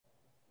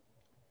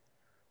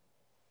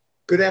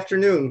Good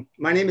afternoon.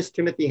 My name is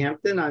Timothy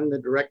Hampton. I'm the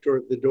director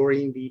of the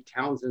Doreen B.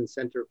 Townsend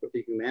Center for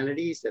the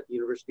Humanities at the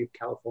University of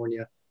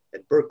California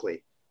at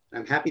Berkeley.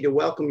 I'm happy to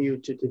welcome you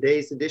to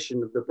today's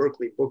edition of the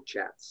Berkeley Book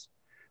Chats.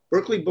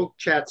 Berkeley Book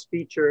Chats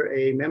feature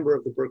a member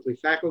of the Berkeley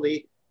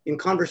faculty in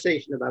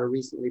conversation about a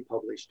recently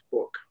published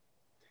book.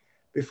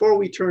 Before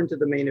we turn to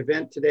the main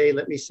event today,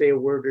 let me say a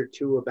word or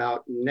two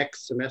about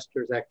next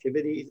semester's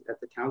activities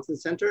at the Townsend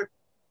Center.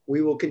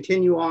 We will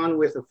continue on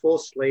with a full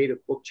slate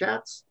of book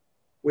chats.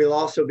 We'll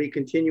also be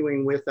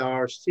continuing with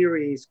our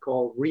series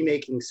called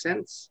Remaking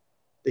Sense,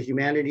 the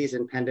Humanities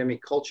and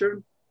Pandemic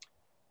Culture.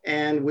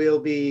 And we'll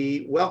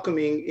be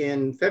welcoming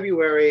in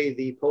February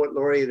the Poet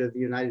Laureate of the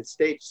United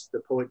States,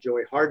 the poet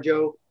Joy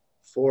Harjo,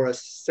 for a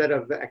set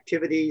of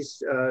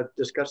activities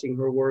discussing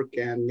her work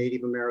and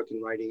Native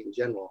American writing in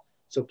general.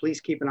 So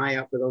please keep an eye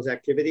out for those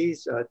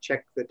activities.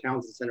 Check the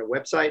Townsend Center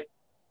website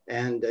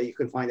and you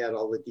can find out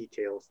all the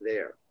details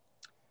there.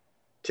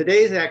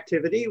 Today's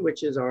activity,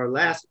 which is our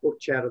last book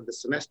chat of the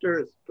semester,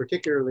 it's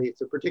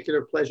a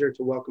particular pleasure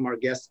to welcome our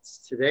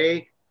guests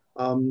today.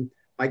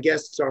 My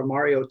guests are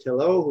Mario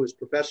Telò, who is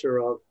professor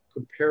of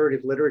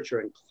comparative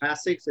literature and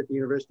classics at the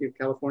University of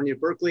California,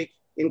 Berkeley,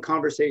 in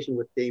conversation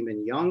with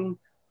Damon Young,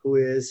 who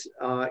is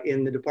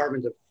in the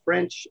Department of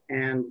French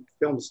and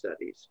Film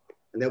Studies.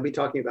 And they'll be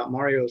talking about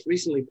Mario's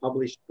recently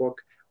published book,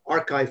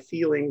 Archive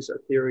Feelings, a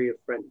theory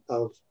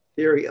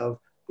of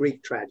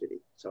Greek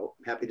tragedy. So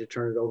I'm happy to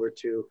turn it over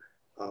to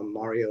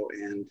Mario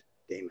and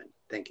Damon.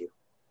 Thank you.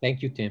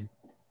 Thank you, Tim.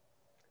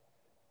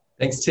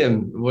 Thanks,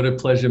 Tim. What a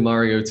pleasure,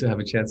 Mario, to have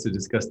a chance to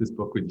discuss this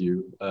book with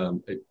you.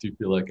 I do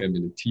feel like I'm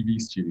in a TV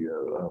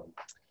studio,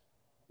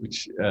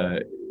 which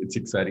it's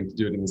exciting to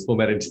do it in this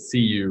format and to see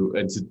you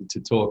and to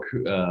talk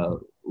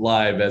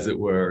live, as it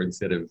were,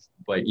 instead of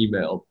by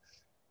email.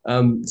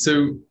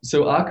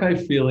 So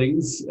Archive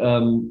Feelings,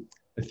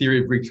 a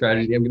theory of Greek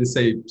tragedy. I'm going to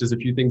say just a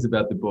few things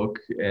about the book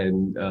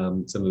and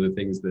some of the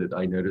things that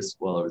I noticed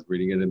while I was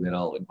reading it, and then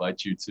I'll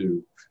invite you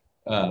to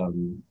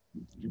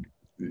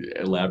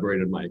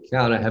elaborate on my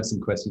account. I have some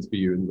questions for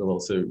you, and we'll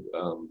also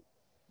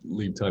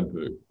leave time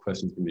for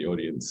questions from the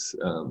audience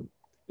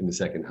in the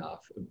second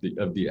half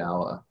of the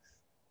hour.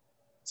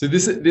 So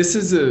this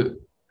is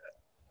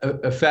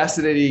a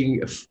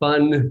fascinating, a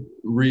fun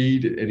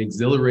read, an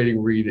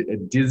exhilarating read, a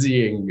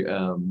dizzying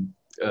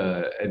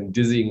and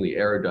dizzyingly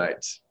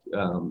erudite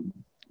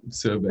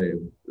survey of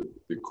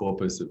the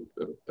corpus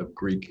of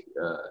Greek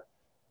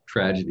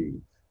tragedy.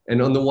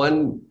 And on the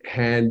one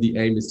hand, the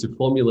aim is to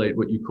formulate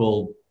what you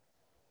call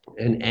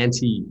an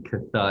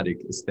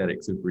anti-cathartic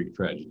aesthetics of Greek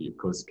tragedy. Of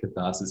course,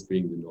 catharsis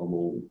being the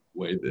normal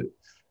way that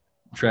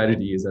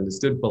tragedy is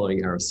understood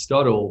following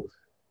Aristotle.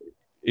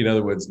 In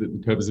other words, the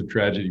purpose of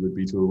tragedy would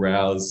be to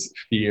arouse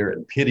fear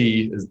and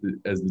pity as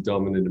the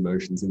dominant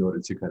emotions in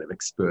order to kind of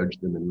expurge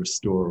them and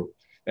restore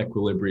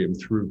equilibrium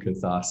through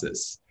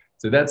catharsis.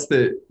 So that's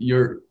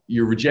you're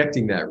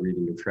rejecting that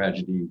reading of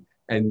tragedy,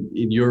 and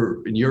in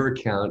your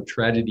account,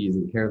 tragedy is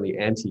inherently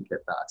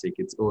anti-cathartic.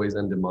 It's always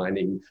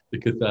undermining the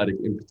cathartic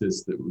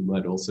impetus that we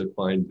might also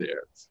find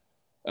there.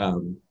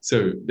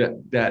 So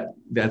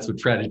that's what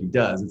tragedy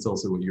does. It's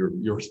also what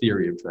your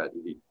theory of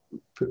tragedy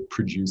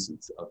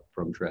produces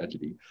from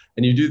tragedy,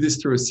 and you do this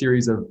through a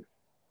series of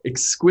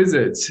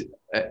exquisite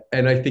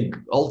and I think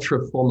ultra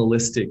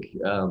formalistic,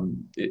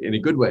 in a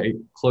good way,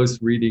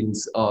 close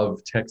readings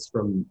of text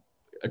from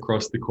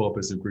across the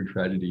corpus of Greek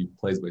tragedy,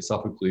 plays by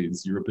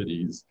Sophocles,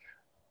 Euripides,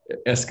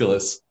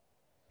 Aeschylus,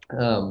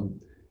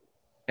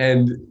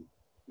 and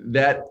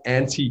that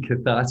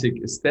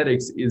anti-cathartic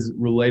aesthetics is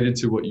related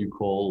to what you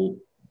call,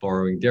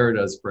 borrowing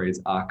Derrida's phrase,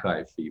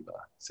 archive fever.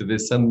 So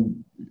there's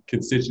some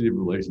constitutive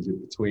relationship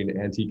between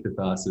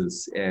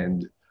anti-catharsis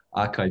and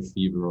archive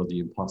fever, or the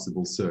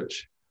impossible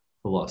search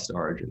for lost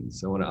origins.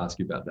 So I want to ask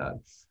you about that.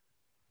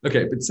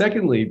 Okay, but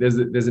secondly, there's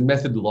a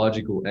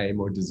methodological aim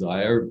or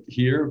desire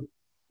here,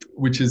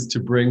 which is to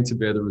bring to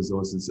bear the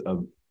resources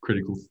of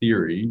critical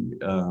theory,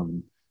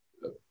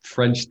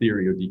 French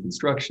theory or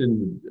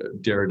deconstruction,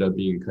 Derrida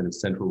being a kind of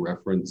central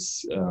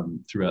reference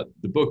throughout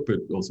the book, but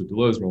also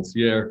Deleuze,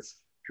 Rancière,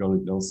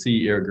 Jean-Luc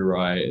Nancy,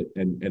 Irigaray,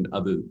 and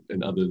other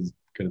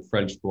kind of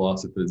French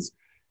philosophers,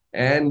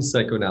 and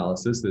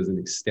psychoanalysis. There's an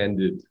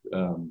extended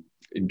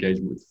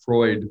engagement with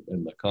Freud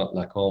and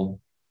Lacan,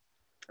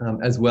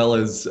 as well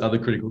as other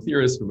critical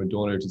theorists from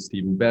Adorno to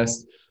Stephen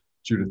Best,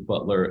 Judith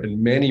Butler, and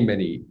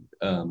many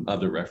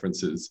other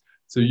references.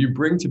 So you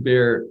bring to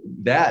bear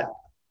that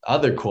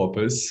other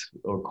corpus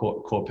or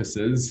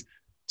corpuses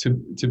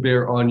to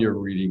bear on your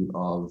reading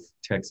of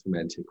texts from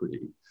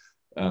antiquity.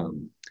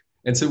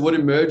 And so what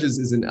emerges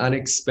is an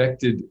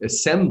unexpected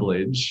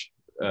assemblage,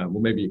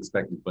 well, maybe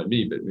expected by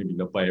me, but maybe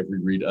not by every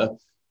reader,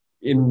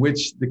 in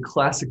which the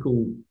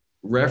classical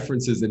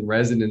references and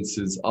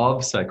resonances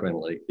of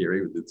psychoanalytic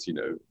theory, with its,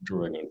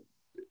 drawing on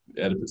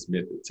Oedipus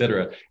myth,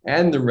 etc.,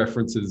 and the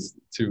references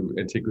to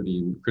antiquity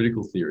and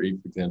critical theory,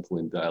 for example,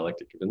 in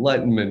Dialectic of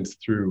Enlightenment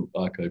through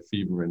Archive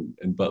Fever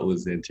and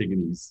Butler's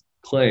Antigone's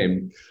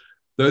Claim,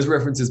 those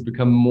references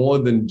become more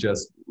than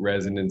just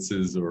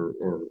resonances or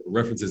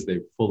references,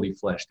 they've fully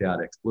fleshed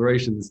out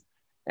explorations.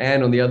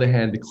 And on the other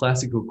hand, the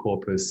classical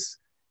corpus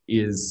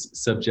is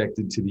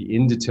subjected to the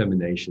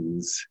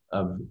indeterminations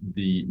of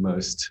the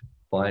most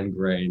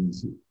fine-grained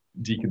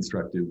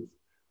deconstructive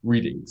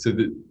reading. So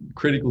the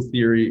critical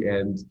theory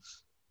and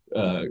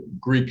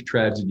Greek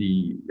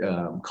tragedy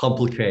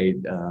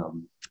complicate,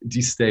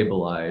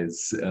 destabilize,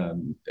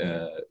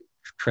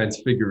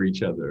 transfigure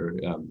each other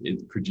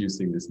in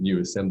producing this new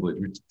assemblage,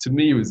 which to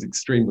me was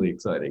extremely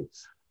exciting.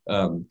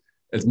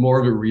 As more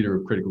of a reader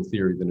of critical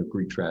theory than of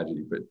Greek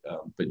tragedy,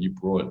 but you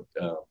brought,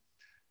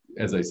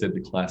 as I said,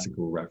 the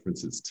classical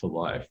references to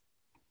life.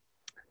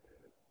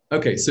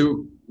 Okay,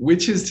 so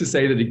which is to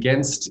say that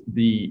against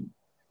the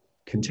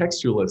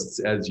contextualists,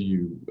 as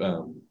you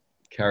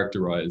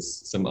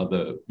characterize some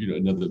other,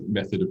 another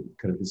method of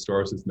kind of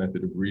historicist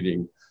method of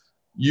reading,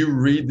 you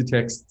read the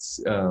texts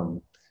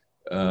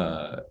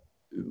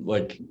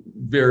like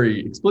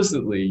very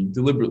explicitly,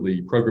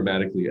 deliberately,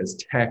 programmatically as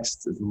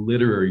texts, as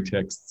literary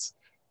texts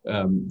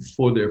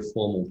for their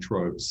formal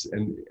tropes.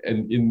 And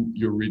in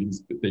your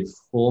readings,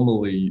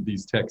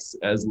 these texts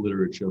as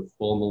literature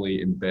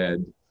formally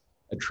embed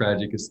a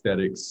tragic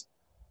aesthetics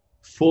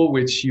for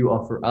which you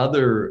offer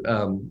other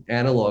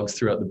analogs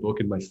throughout the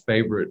book. And my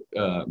favorite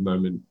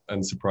moment,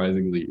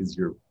 unsurprisingly, is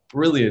your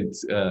brilliant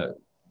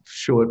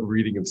short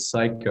reading of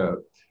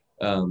Psycho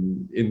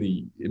in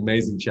the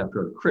amazing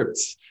chapter on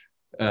crypts.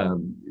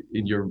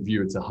 In your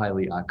view, it's a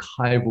highly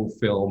archival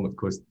film. Of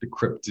course, the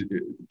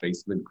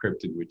basement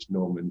crypt in which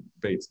Norman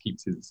Bates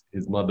keeps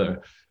his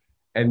mother.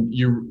 And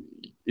you,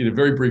 in a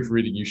very brief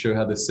reading, you show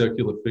how the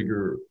circular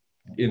figure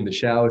in the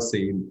shower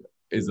scene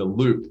is a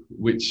loop,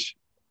 which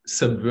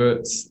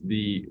subverts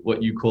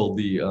what you call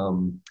the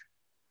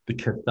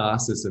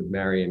catharsis of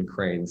Marion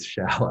Crane's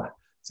shower.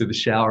 So the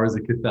shower is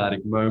a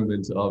cathartic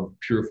moment of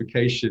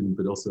purification,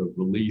 but also of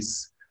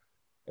release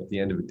at the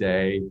end of a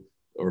day,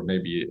 or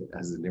maybe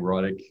as an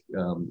erotic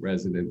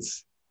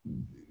resonance.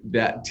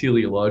 That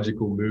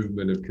teleological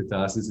movement of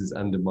catharsis is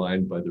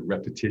undermined by the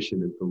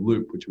repetition of the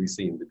loop, which we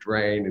see in the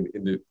drain, and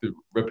in the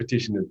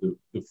repetition of the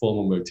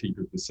formal motif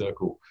of the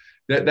circle.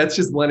 That's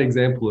just one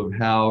example of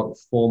how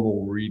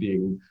formal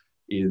reading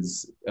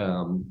is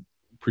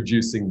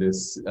producing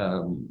this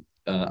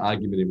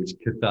argument in which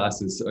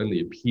catharsis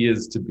only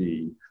appears to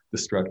be the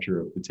structure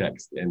of the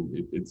text, and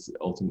it's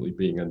ultimately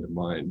being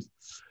undermined.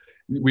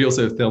 We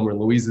also have Thelma and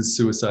Louise's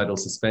suicidal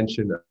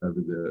suspension over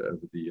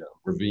the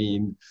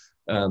ravine,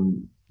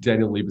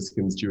 Daniel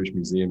Libeskind's Jewish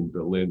Museum in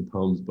Berlin,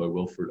 poems by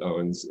Wilfred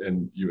Owens,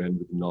 and you end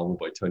with a novel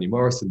by Toni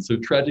Morrison. So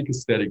tragic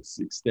aesthetics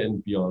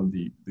extend beyond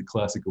the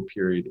classical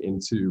period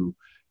to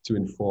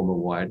inform a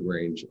wide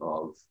range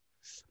of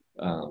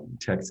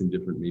texts in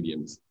different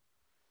mediums.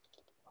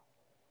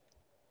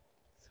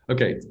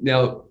 Okay,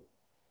 now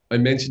I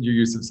mentioned your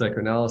use of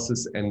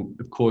psychoanalysis, and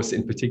of course,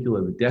 in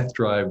particular, the death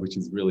drive, which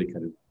is really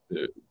kind of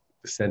the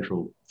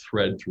central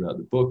thread throughout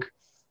the book,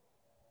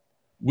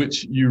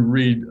 which you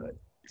read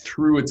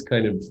through its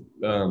kind of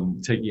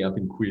taking up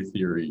in queer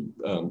theory,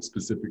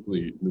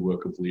 specifically in the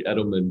work of Lee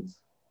Edelman,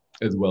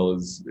 as well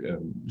as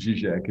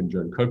Zizek and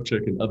Joan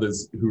Kopchak and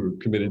others who are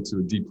committed to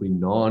a deeply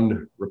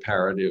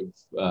non-reparative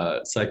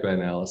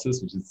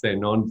psychoanalysis, which is, say,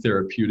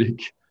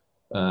 non-therapeutic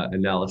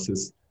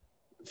analysis,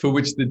 for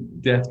which the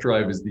death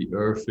drive is the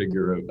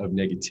figure of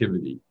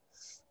negativity.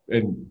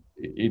 And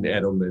in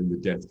Edelman, the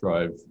death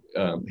drive,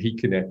 he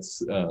connects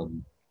the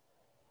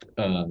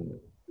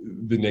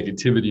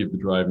negativity of the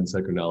drive in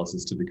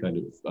psychoanalysis to the kind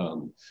of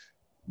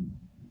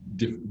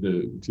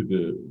the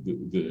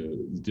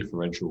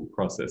differential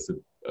process of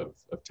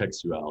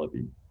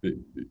textuality. The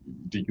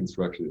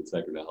deconstruction and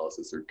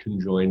psychoanalysis are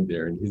conjoined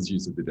there in his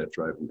use of the death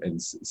drive,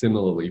 and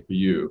similarly for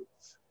you.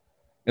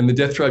 And the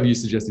death drive, you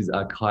suggest, is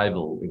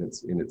archival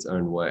in its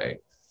own way.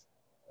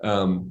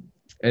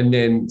 And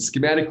then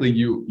schematically,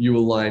 you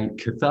align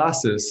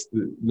catharsis,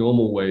 the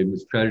normal way in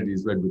which tragedy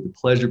is read, with the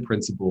pleasure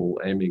principle,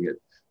 aiming at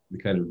the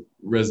kind of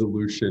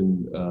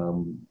resolution,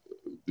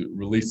 the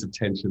release of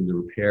tension, the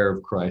repair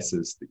of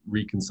crisis, the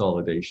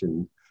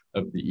reconsolidation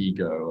of the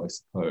ego, I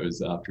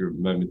suppose, after a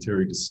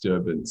momentary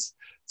disturbance.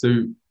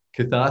 So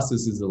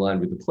catharsis is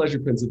aligned with the pleasure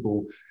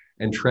principle,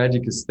 and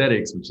tragic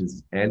aesthetics, which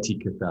is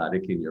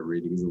anti-cathartic in your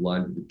reading, is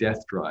aligned with the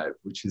death drive,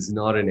 which is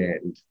not an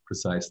end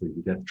precisely.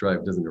 The death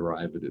drive doesn't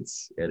arrive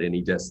at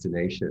any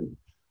destination.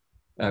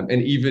 And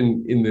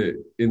even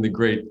in the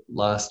great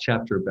last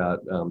chapter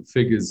about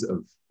figures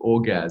of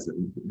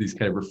orgasm, these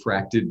kind of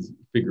refracted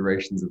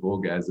figurations of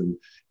orgasm,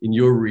 in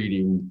your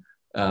reading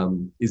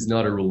is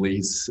not a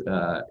release.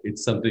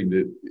 It's something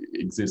that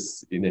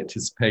exists in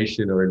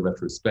anticipation or in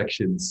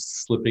retrospection,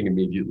 slipping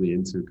immediately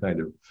into kind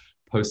of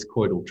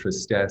postcoital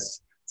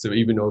tristesse. So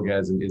even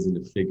orgasm isn't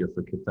a figure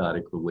for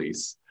cathartic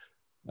release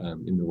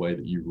in the way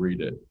that you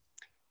read it.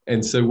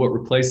 And so what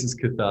replaces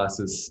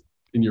catharsis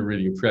in your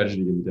reading of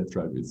tragedy in the death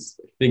drive is,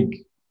 I think,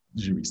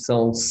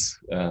 jouissance,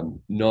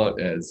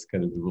 not as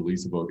kind of the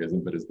release of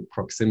orgasm, but as the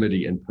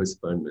proximity and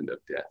postponement of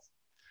death.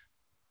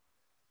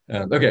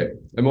 Okay,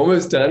 I'm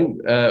almost done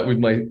with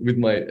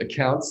my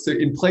accounts. So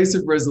in place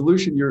of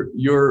resolution,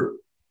 your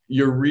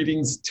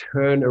readings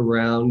turn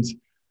around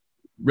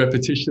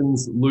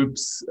repetitions,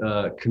 loops,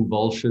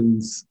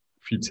 convulsions,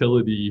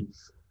 futility,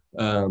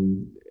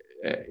 um,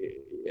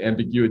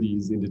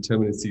 ambiguities,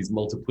 indeterminacies,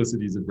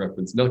 multiplicities of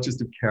reference, not just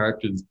of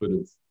characters, but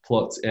of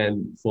plots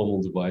and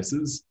formal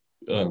devices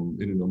in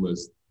an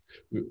almost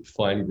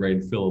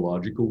fine-grained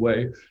philological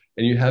way.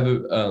 And you have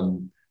a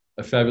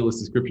fabulous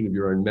description of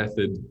your own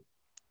method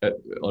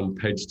on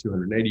page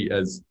 280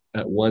 as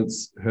at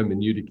once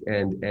hermeneutic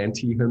and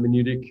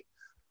anti-hermeneutic,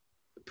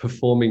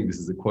 performing, this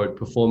is a quote,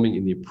 performing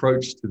in the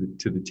approach to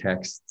the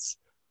texts,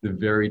 the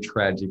very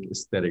tragic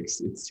aesthetics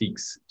it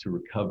seeks to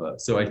recover.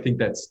 So I think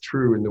that's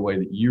true in the way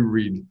that you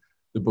read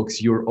the books.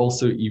 You're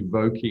also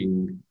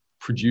evoking,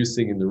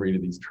 producing in the reader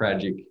these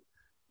tragic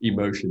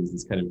emotions,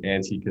 this kind of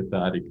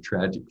anti-cathartic,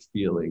 tragic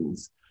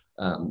feelings.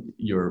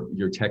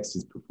 Your text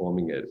is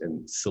performing it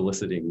and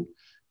soliciting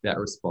that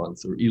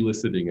response or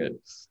eliciting it.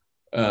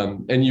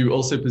 And you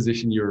also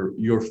position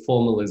your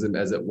formalism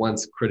as at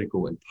once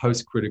critical and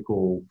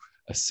post-critical,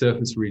 a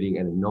surface reading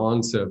and a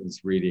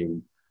non-surface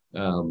reading.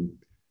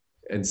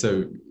 And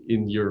so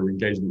in your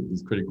engagement with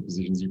these critical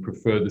positions, you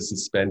prefer the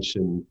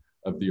suspension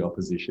of the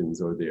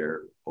oppositions or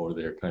their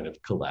kind of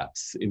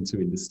collapse into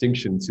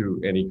indistinction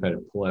to any kind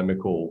of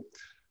polemical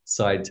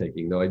side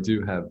taking, though I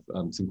do have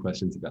some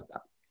questions about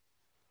that.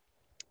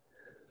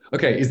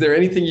 Okay, is there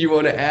anything you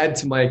want to add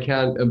to my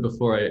account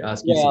before I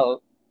ask you?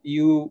 Well,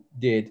 you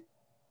did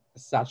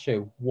such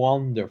a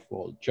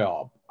wonderful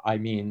job. I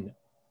mean,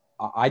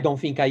 I don't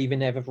think I even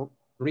have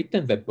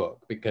written the book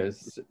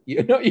because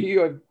you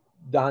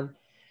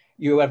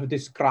are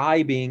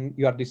describing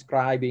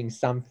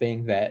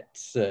something that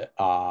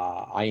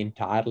I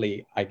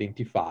entirely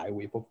identify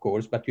with, of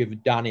course, but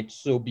you've done it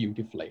so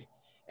beautifully,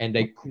 and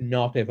I could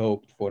not have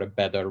hoped for a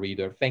better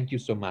reader. Thank you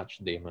so much,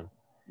 Damon.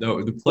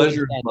 No, the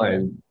pleasure is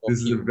mine.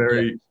 This is a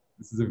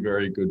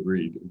very good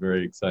read, a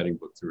very exciting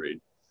book to read.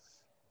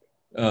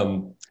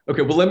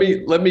 Okay, well,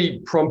 let me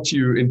prompt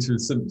you into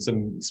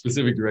some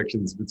specific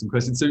directions with some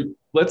questions. So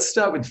let's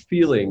start with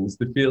feelings,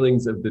 the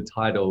feelings of the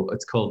title.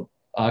 It's called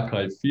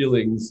Archive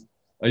Feelings.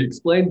 I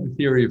explained the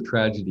theory of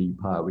tragedy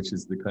part, which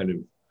is the kind of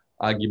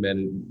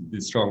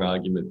the strong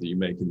argument that you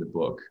make in the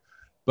book.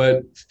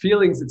 But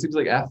feelings, it seems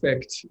like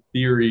affect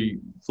theory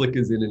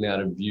flickers in and out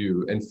of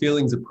view, and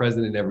feelings are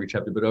present in every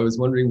chapter. But I was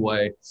wondering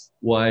why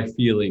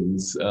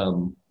feelings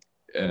in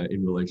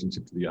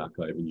relationship to the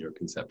archive in your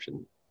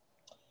conception.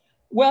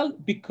 Well,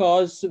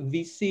 because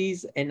this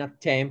is an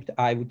attempt,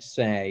 I would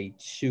say,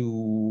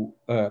 to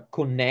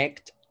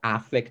connect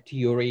affect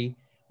theory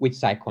with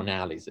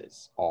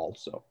psychoanalysis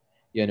also.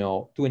 You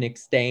know, to an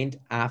extent,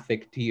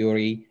 affect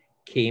theory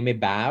came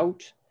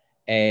about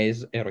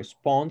as a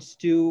response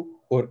to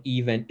or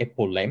even a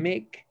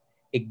polemic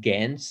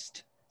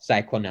against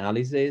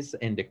psychoanalysis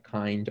and the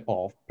kind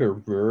of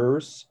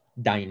perverse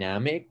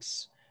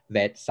dynamics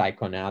that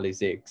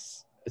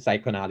psychoanalysis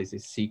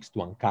seeks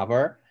to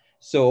uncover.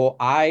 So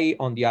I,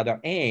 on the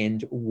other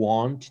hand,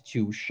 want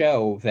to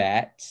show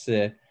that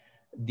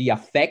the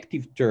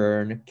affective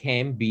turn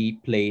can be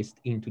placed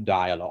into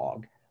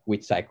dialogue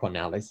with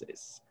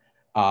psychoanalysis.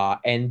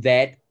 And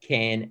that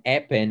can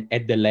happen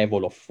at the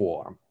level of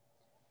form.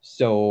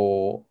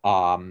 So,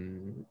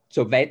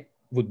 so that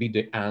would be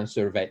the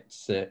answer that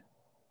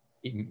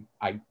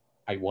I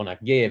want to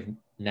give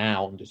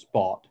now on the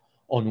spot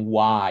on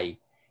why,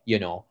 you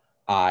know,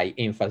 I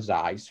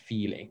emphasize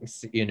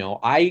feelings. You know,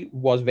 I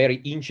was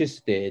very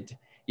interested,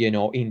 you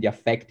know, in the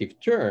affective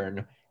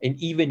turn and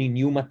even in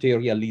new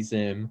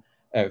materialism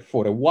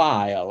for a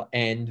while.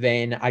 And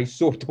then I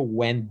sort of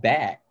went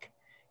back,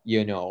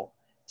 you know,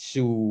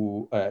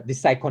 to the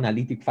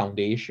psychoanalytic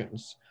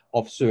foundations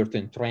of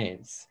certain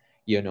trends,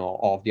 you know,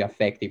 of the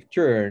affective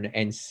turn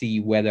and see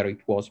whether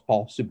it was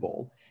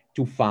possible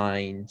to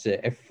find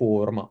a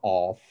form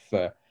of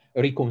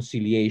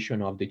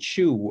reconciliation of the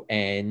two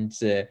and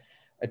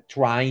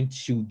trying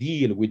to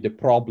deal with the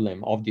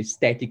problem of the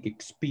aesthetic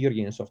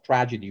experience of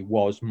tragedy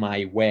was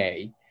my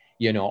way,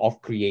 you know,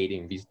 of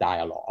creating this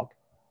dialogue.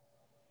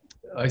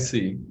 I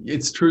see.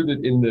 It's true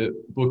that in the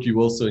book you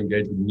also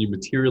engage with new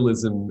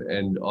materialism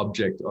and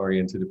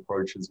object-oriented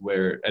approaches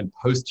and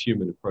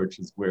post-human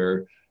approaches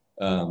where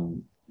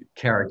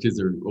characters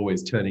are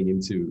always turning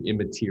into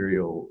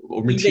immaterial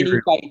or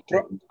material. Even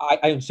if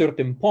at a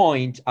certain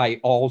point, I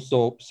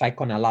also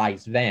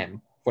psychoanalyze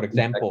them. For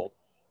example,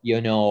 you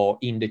know,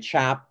 in the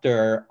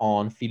chapter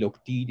on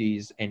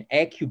Philoctetes and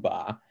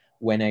Hecuba,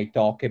 when I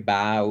talk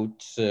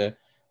about,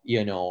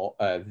 you know,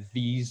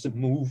 this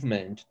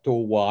movement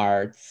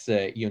towards,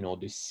 you know,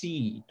 the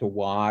sea,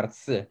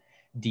 towards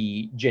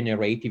the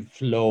generative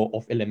flow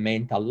of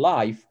elemental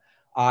life,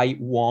 I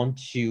want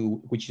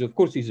to, which of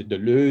course is a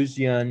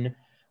Deleuzian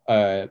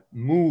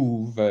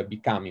move,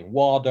 becoming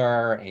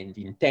water and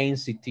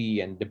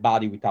intensity and the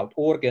body without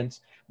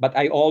organs. But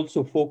I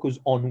also focus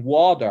on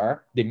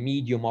water, the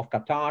medium of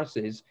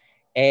catharsis,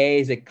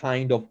 as a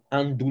kind of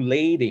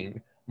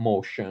undulating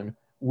motion,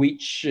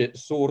 which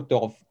sort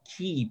of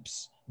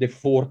keeps the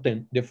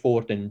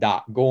fourth and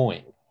that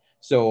going.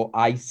 So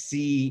I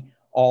see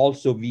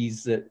also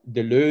this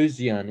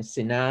Deleuzian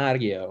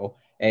scenario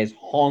as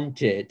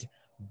haunted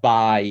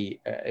by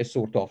a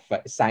sort of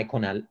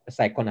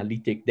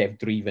psychoanalytic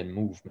dev-driven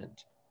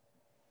movement.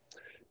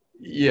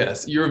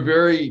 Yes, you're a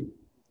very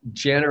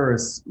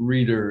generous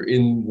reader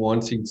in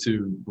wanting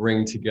to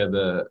bring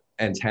together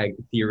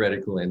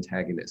theoretical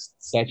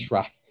antagonists. That's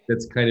right.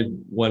 That's kind of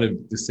one of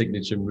the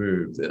signature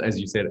moves. As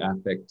you said,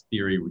 affect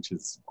theory, which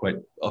is quite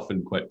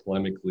often quite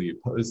polemically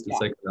opposed to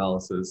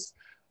psychoanalysis,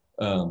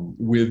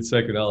 with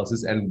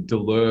psychoanalysis, and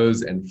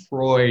Deleuze and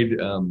Freud,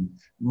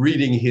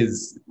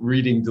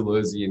 reading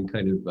Deleuzian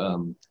kind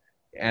of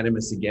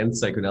animus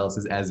against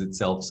psychoanalysis as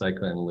itself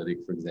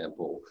psychoanalytic, for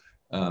example.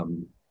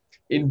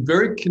 In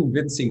very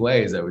convincing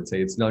ways, I would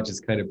say. It's not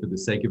just kind of for the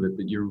sake of it,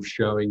 but you're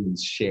showing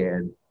these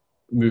shared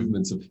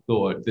movements of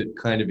thought that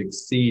kind of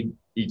exceed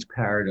each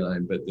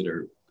paradigm, but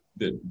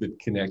that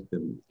connect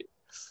them.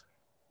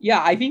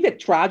 Yeah, I think that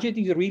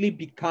tragedy really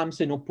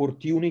becomes an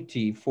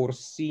opportunity for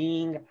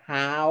seeing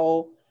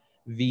how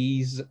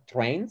these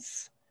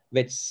trends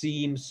that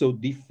seem so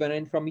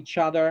different from each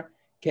other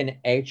can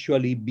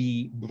actually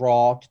be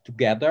brought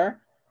together.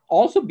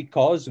 Also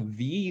because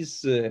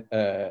these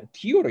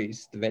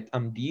theorists that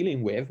I'm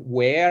dealing with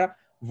were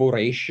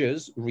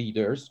voracious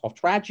readers of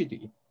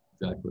tragedy.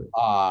 Exactly.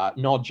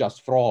 Not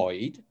just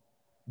Freud,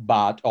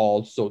 but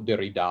also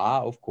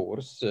Derrida, of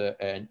course,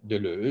 and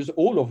Deleuze,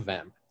 all of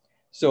them.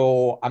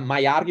 So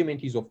my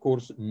argument is, of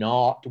course,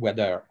 not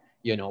whether,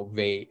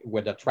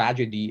 whether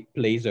tragedy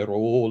plays a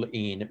role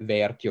in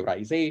their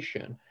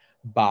theorization,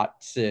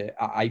 but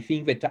I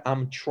think that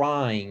I'm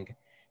trying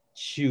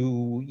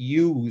to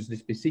use the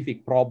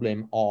specific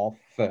problem of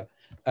the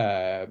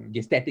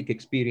aesthetic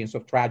experience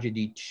of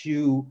tragedy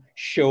to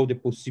show the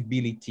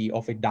possibility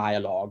of a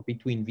dialogue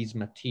between this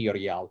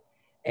material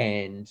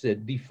and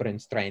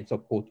different strands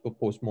of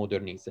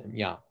postmodernism.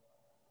 Yeah.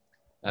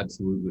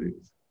 Absolutely.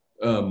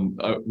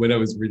 When I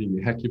was reading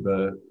the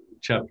Hecuba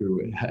chapter,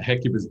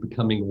 Hecuba's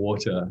becoming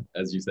water,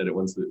 as you said, it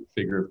wants the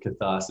figure of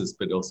catharsis,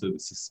 but also the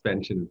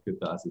suspension of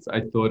catharsis.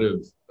 I thought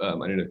of, I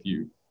don't know if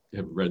you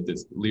have read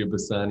this, Leo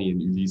Bassani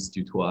and Ulysse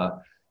Dutoit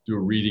do a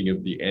reading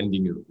of the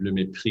ending of Le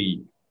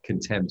Mépris,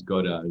 Contempt,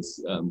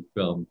 Godard's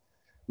film,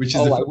 which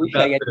is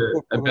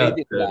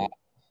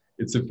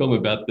it's a film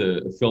about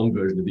the film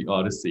version of the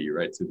Odyssey,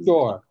 right? So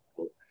sure.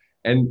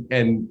 And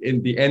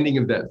in the ending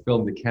of that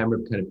film, the camera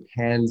kind of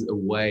pans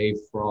away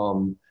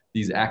from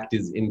these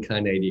actors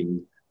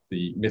incarnating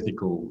the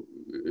mythical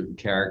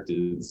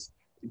characters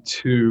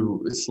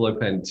to slow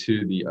pan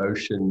to the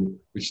ocean,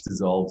 which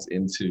dissolves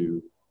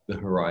into the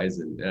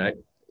horizon.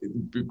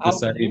 And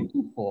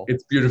beautiful.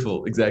 It's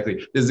beautiful,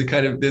 exactly. There's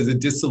a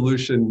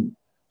dissolution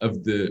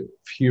of the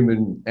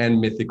human and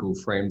mythical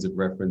frames of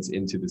reference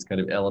into this kind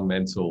of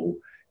elemental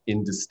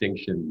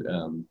indistinction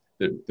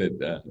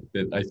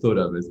that I thought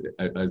of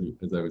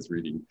as I was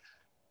reading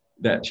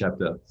that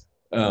chapter.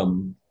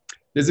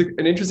 There's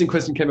an interesting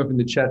question came up in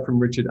the chat from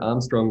Richard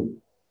Armstrong,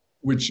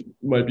 which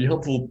might be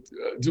helpful.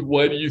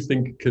 Why do you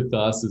think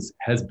catharsis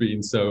has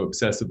been so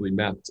obsessively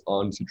mapped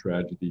onto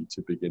tragedy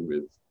to begin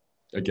with?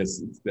 I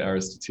guess it's the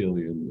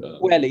Aristotelian.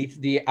 Well, it's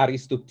the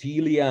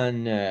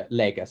Aristotelian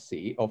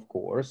legacy, of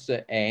course,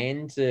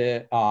 and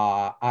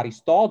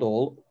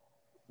Aristotle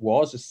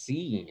was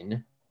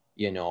seen,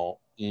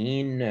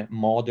 in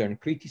modern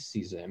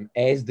criticism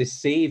as the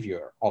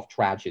savior of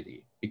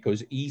tragedy,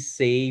 because he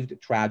saved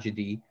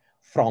tragedy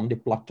from the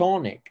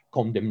Platonic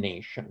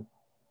condemnation.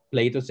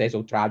 Plato says,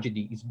 oh,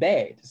 tragedy is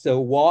bad. So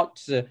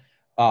what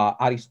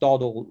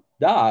Aristotle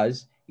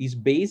does is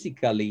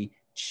basically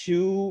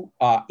to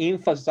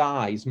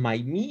emphasize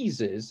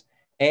mimesis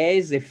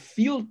as a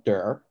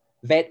filter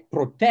that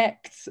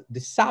protects the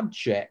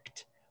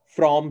subject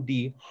from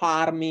the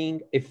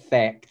harming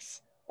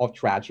effects of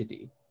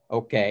tragedy,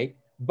 okay?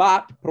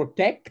 But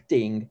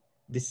protecting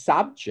the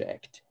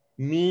subject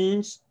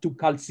means to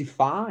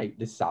calcify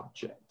the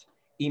subject.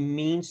 It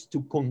means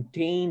to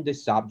contain the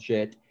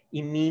subject.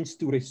 It means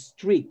to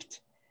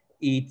restrict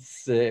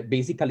its,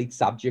 basically its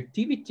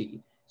subjectivity.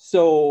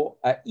 So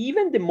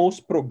even the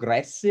most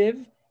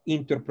progressive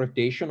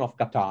interpretation of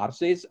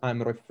catharsis,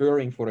 I'm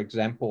referring, for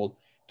example,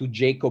 to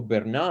Jacob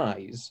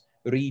Bernay's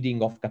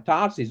reading of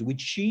catharsis,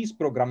 which is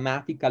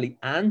programmatically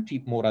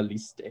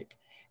anti-moralistic.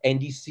 And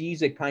he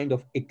sees a kind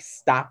of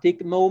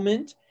ecstatic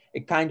moment, a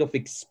kind of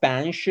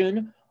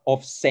expansion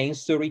of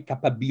sensory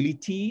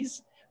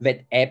capabilities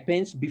that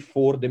happens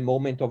before the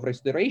moment of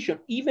restoration.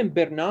 Even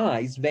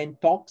Bernays then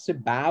talks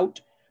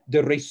about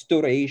the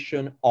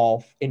restoration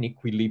of an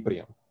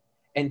equilibrium.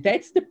 And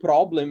that's the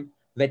problem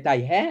that I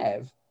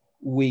have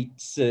with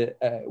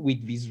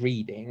this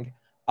reading.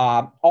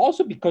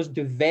 Also because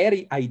the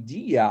very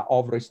idea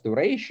of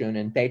restoration,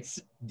 and that's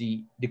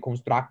the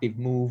constructive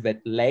move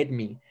that led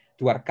me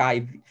to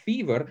Archive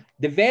Fever,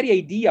 the very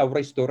idea of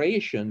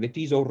restoration, that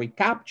is, of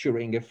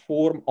recapturing a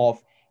form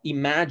of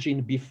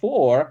imagined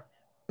before,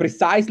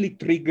 precisely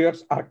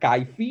triggers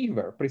Archive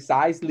Fever,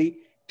 precisely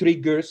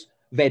triggers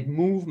that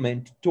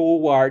movement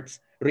towards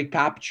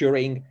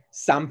recapturing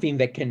something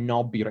that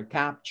cannot be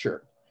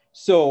recaptured.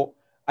 So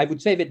I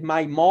would say that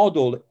my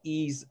model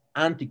is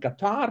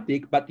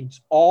anti-cathartic, but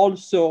it's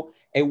also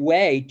a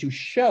way to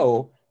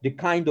show the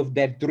kind of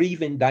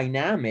death-driven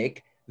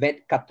dynamic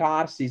that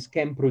catharsis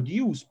can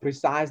produce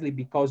precisely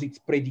because it's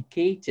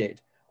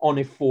predicated on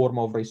a form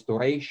of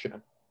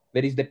restoration.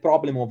 There is the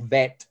problem of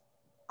that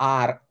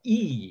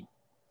RE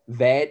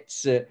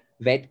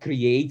that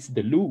creates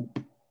the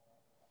loop.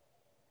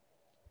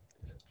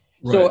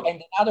 Right. So,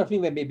 and another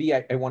thing that maybe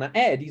I want to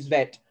add is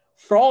that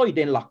Freud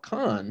and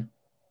Lacan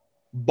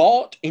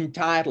bought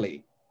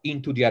entirely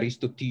into the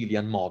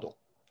Aristotelian model.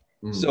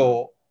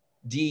 So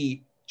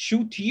the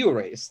two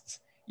theorists,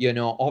 you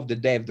know, of the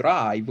death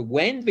drive,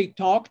 when they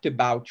talked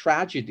about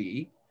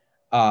tragedy,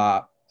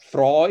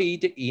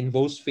 Freud, in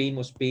those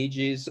famous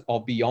pages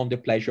of Beyond the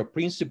Pleasure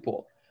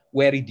Principle,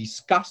 where he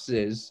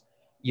discusses,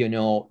 you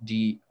know,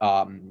 the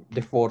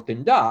Fort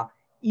and Da,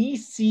 he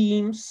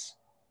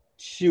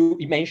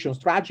mentions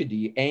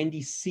tragedy, and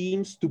he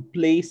seems to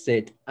place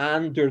it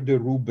under the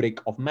rubric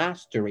of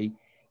mastery,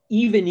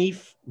 even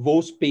if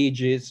those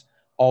pages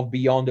of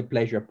Beyond the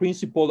Pleasure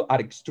Principle are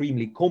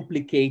extremely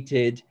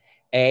complicated.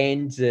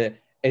 And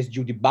as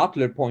Judy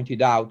Butler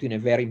pointed out in a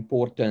very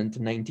important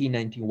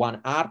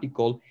 1991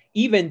 article,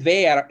 even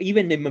there,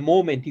 even in the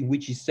moment in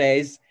which he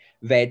says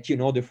that, you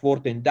know, the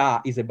Fort and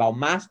Da is about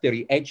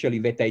mastery, actually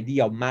that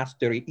idea of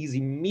mastery is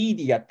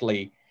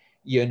immediately,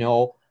 you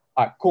know,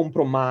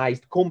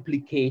 compromised,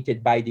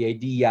 complicated by the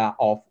idea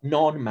of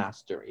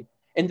non-mastery.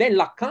 And then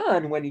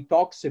Lacan, when he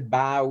talks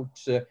about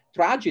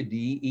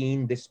tragedy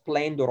in The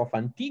Splendor of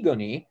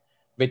Antigone,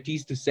 that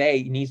is to say,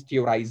 in his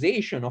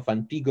theorization of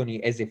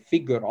Antigone as a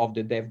figure of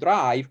the death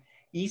drive,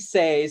 he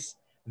says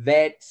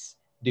that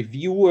the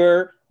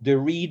viewer, the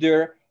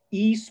reader,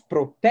 is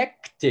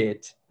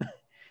protected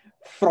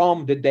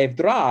from the death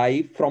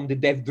drive, from the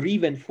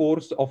death-driven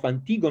force of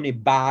Antigone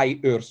by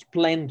her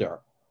splendor.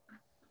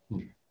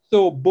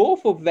 So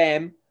both of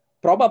them,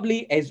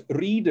 probably as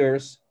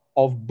readers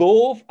of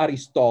both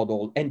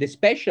Aristotle and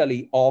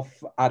especially of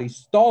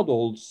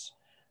Aristotle's,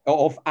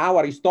 of how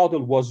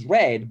Aristotle was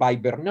read by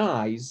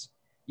Bernays,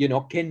 you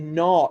know,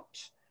 cannot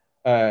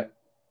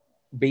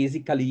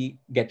basically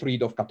get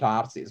rid of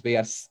catharsis. They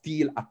are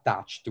still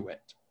attached to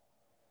it.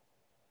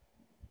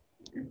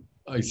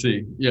 I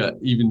see. Yeah,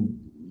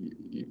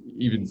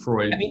 even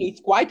Freud. I mean,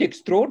 it's quite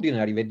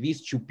extraordinary that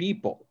these two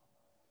people,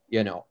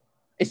 you know,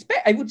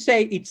 I would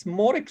say it's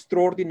more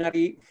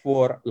extraordinary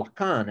for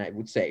Lacan, I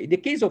would say. In the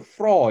case of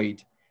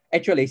Freud,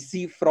 actually I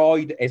see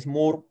Freud as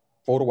more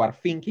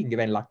forward-thinking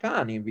than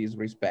Lacan in this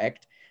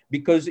respect,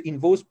 because in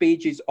those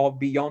pages of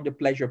Beyond the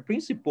Pleasure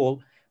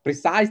Principle,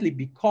 precisely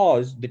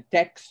because the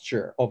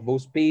texture of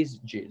those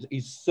pages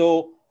is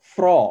so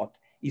fraught,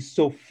 is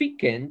so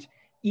thickened,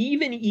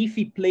 even if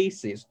he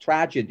places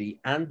tragedy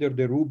under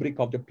the rubric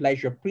of the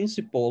pleasure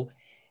principle,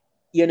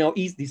 you know,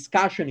 his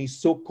discussion is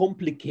so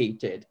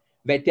complicated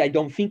that I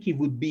don't think it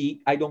would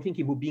be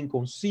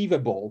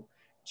inconceivable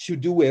to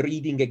do a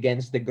reading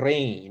against the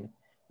grain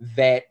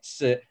that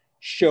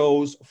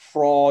shows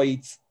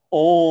Freud's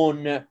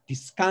own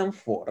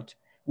discomfort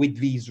with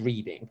this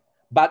reading.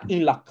 But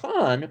in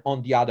Lacan,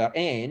 on the other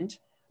hand,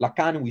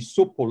 Lacan was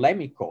so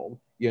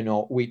polemical, you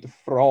know, with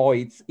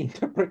Freud's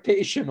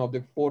interpretation of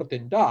the Fort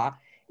and Da.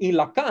 In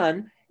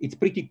Lacan, it's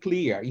pretty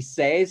clear. He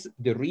says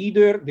the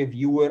reader, the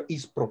viewer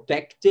is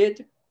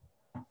protected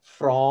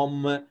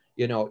from,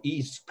 you know,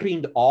 is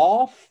screened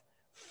off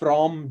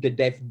from the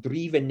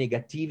death-driven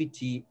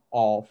negativity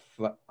of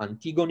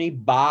Antigone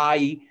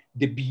by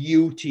the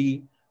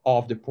beauty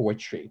of the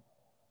poetry,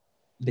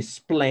 the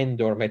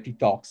splendor that he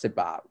talks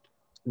about.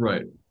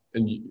 Right.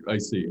 And I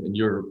see. And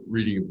your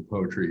reading of the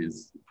poetry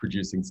is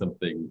producing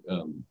something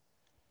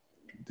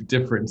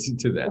different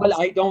to that. Well,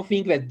 I don't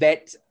think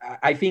that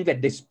I think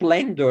that the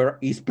splendor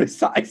is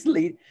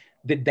precisely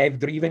the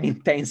death-driven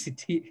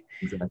intensity.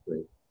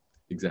 Exactly.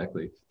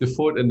 Exactly. The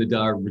Fort and the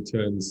Da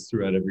returns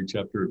throughout every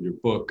chapter of your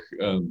book,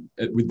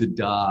 with the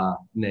Da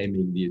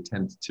naming the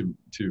attempt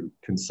to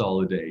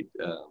consolidate,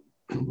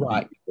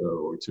 right,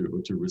 or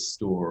to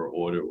restore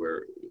order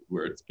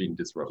where it's been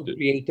disrupted. To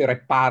create a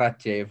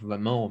reparative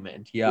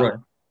moment, yeah. Right.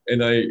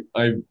 And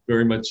I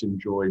very much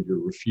enjoyed your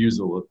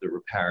refusal of the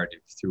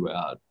reparative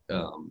throughout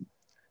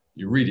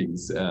your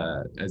readings.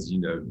 As you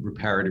know,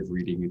 reparative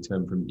reading, a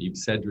term from Eve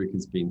Sedgwick,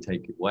 has been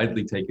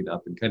widely taken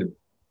up and kind of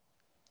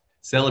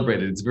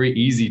celebrated. It's very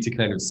easy to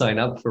kind of sign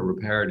up for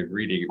reparative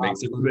reading. It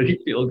makes everybody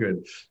feel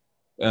good.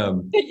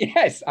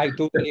 Yes, I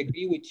totally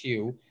agree with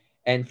you.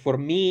 And for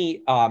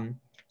me,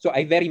 so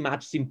I very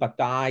much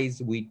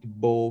sympathize with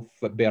both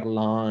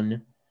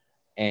Berlin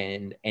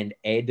and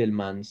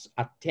Edelman's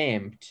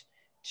attempt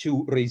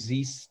to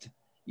resist,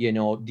 you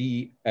know,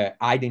 the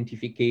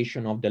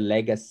identification of the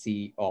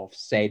legacy of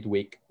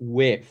Sedgwick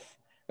with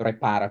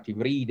reparative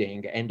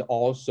reading. And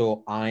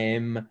also I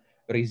am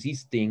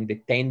resisting the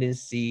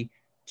tendency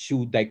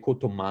to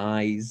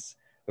dichotomize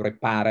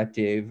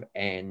reparative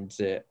and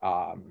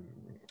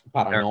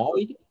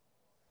paranoid.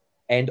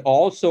 And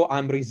also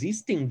I'm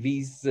resisting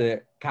this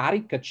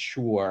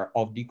caricature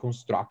of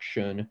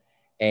deconstruction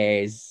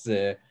as,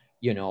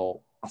 you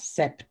know,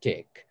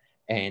 aseptic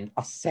and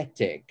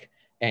ascetic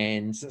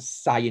and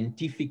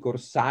scientific or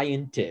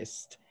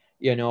scientist.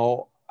 You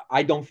know,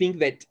 I don't think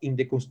that in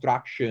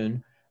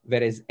deconstruction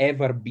there has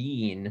ever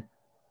been,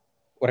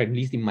 or at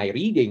least in my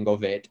reading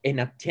of it, an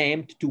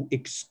attempt to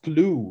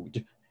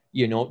exclude,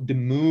 you know, the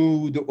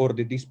mood or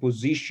the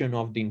disposition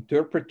of the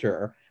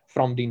interpreter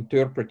from the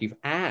interpretive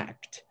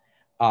act.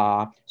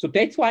 So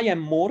that's why I'm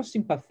more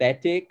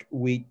sympathetic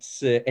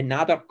with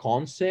another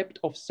concept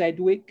of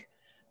Sedgwick,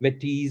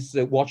 that is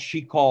what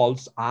she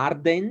calls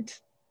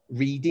ardent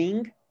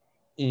reading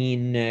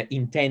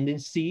in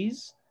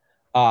tendencies,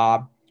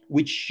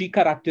 which she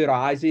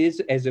characterizes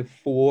as a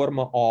form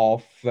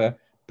of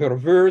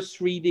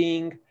perverse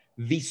reading,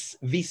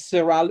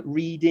 visceral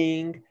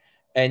reading.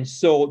 And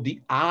so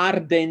the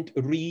ardent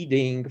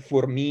reading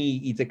for me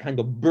is a kind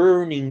of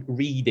burning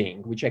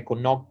reading, which I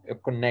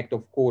connect,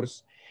 of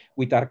course,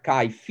 with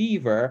archive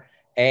fever.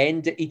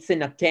 And it's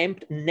an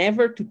attempt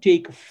never to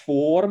take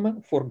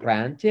form for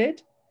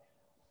granted,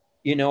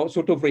 you know,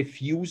 sort of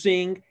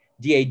refusing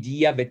the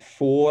idea that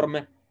form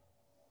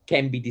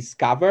can be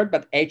discovered,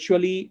 but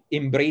actually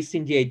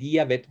embracing the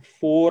idea that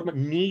form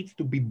needs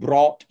to be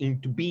brought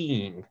into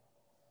being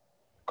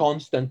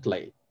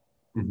constantly,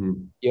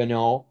 you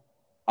know,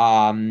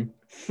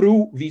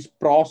 through this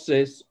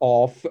process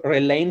of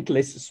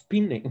relentless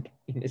spinning,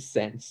 in a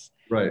sense.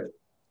 Right.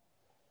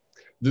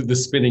 The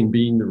spinning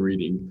being the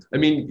reading. I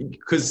mean,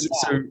 because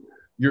so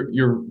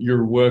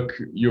your work,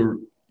 your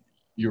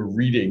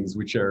readings,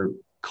 which are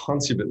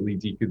consummately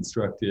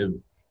deconstructive,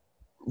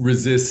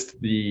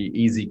 resist the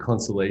easy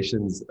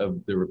consolations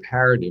of the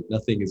reparative.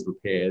 Nothing is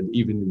repaired,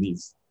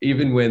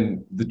 even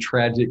when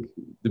the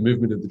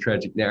movement of the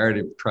tragic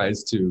narrative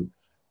tries to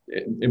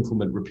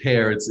implement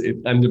repair, it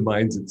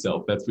undermines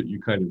itself. That's what you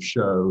kind of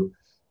show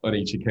on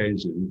each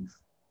occasion.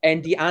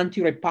 And the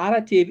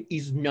anti-reparative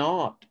is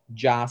not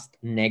just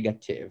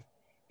negative.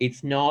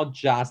 It's not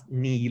just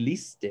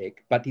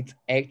nihilistic, but it's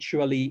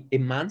actually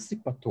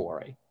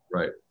emancipatory.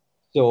 Right.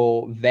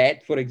 So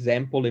that, for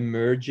example,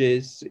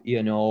 emerges,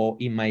 you know,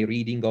 in my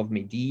reading of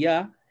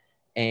Medea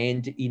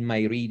and in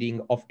my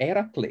reading of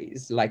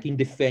Heracles, like in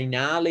the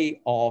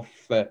finale of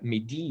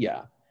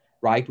Medea,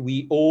 right?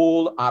 We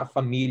all are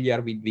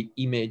familiar with the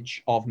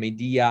image of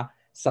Medea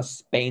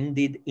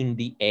suspended in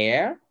the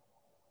air,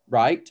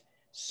 right?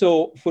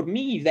 So for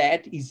me,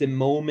 that is a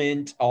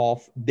moment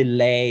of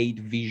delayed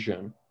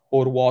vision,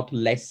 or what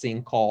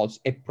Lessing calls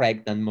a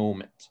pregnant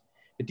moment.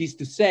 It is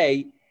to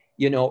say,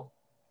 you know,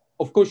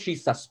 of course,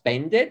 she's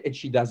suspended and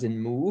she doesn't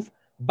move,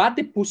 but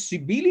the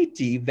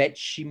possibility that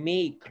she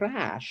may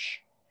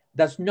crash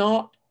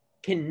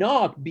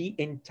cannot be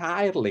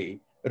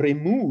entirely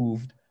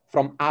removed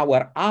from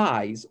our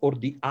eyes or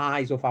the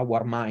eyes of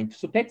our mind.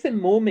 So that's a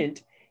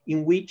moment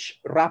in which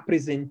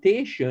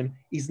representation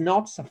is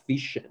not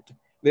sufficient.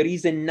 There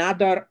is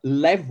another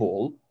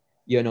level,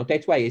 you know,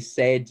 that's why I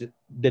said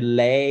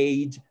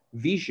delayed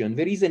vision.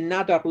 There is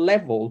another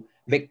level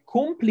that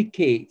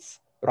complicates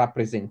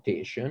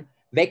representation,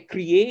 that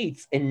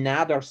creates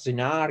another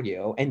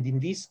scenario. And in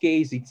this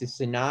case, it's a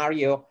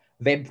scenario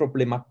that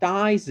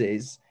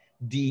problematizes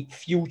the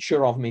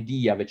future of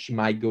Medea, that she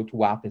might go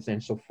to Athens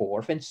and so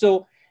forth. And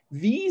so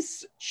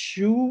these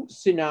two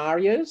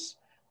scenarios,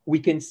 we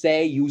can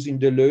say, using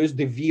Deleuze,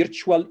 the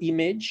virtual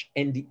image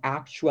and the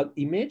actual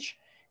image,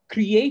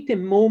 create a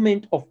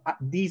moment of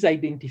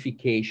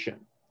disidentification,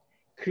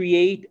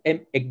 create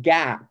a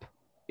gap.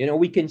 You know,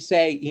 we can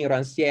say in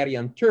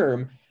Rancierian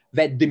term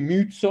that the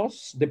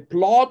mythos, the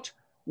plot,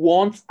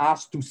 wants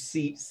us to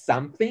see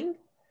something,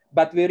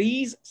 but there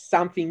is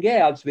something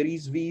else. There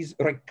is this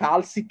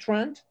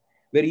recalcitrant,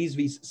 there is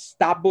this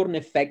stubborn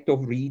effect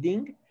of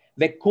reading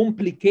that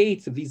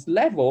complicates this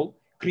level,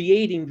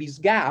 creating this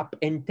gap,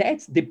 and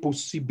that's the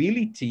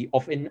possibility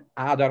of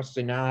another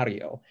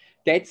scenario.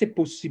 That's a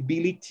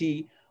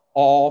possibility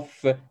of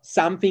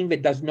something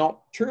that does not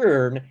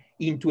turn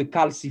into a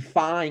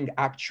calcifying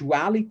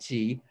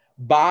actuality,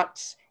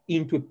 but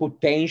into a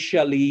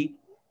potentially,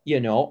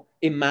 you know,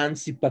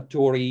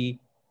 emancipatory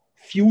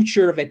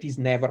future that is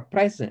never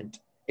present,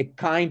 a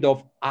kind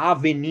of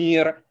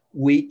avenir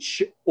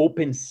which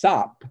opens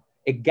up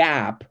a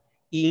gap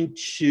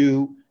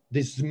into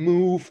the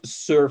smooth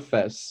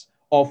surface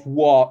of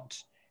what,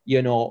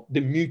 you know,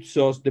 the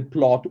mythos, the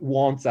plot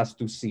wants us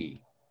to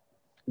see.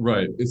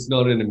 Right. It's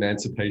not an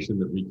emancipation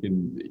that we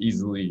can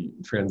easily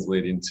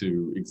translate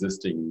into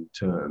existing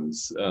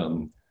terms,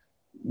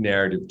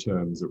 narrative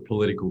terms or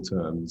political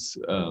terms.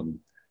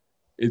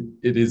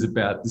 It is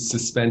about the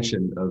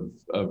suspension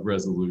of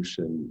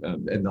resolution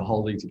and the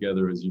holding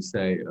together, as you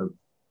say,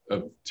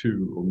 of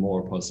two or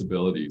more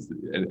possibilities,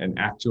 an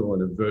actual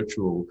and a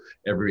virtual,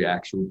 every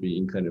actual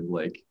being kind of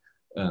like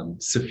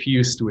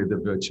suffused with a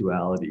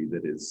virtuality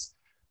that is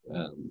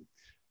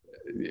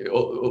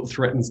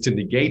threatens to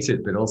negate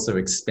it, but also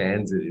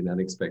expands it in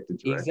unexpected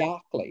directions.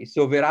 Exactly.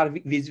 So there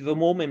is a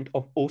moment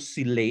of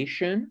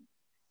oscillation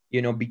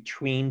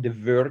between the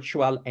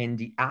virtual and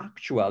the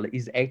actual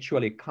is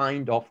actually a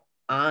kind of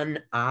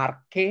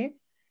anarchy,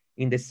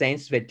 in the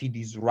sense that it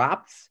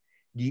disrupts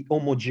the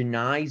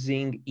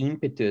homogenizing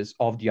impetus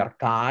of the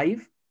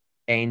archive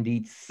and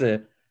its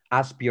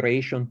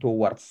aspiration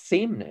towards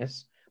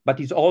sameness, but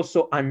is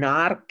also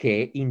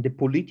anarchy in the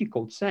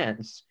political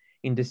sense,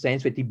 in the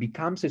sense that it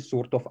becomes a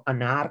sort of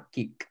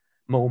anarchic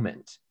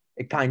moment,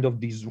 a kind of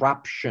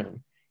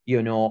disruption,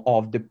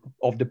 of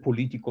the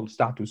political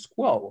status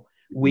quo,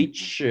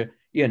 which,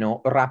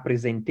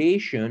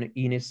 representation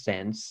in a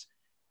sense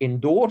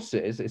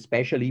endorses,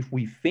 especially if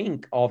we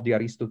think of the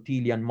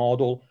Aristotelian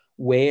model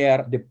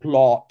where the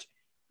plot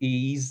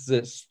is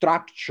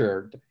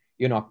structured,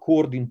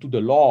 according to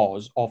the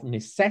laws of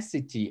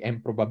necessity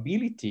and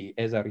probability,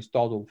 as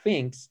Aristotle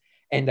thinks.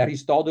 And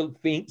Aristotle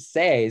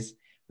says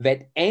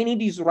that any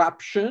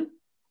disruption,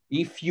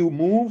 if you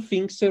move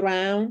things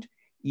around,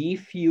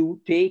 if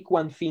you take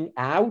one thing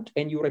out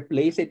and you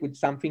replace it with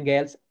something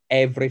else,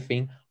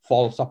 everything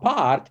falls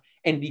apart,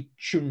 and it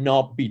should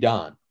not be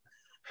done.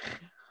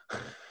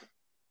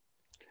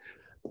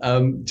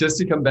 Just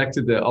to come back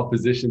to the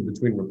opposition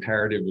between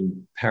reparative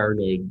and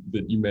paranoid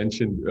that you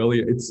mentioned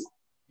earlier, it's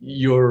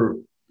your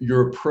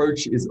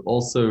approach is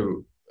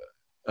also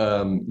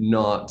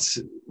not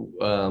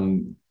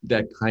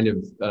that kind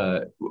of.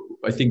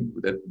 I think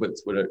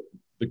that's what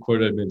the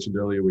quote I mentioned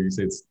earlier, where you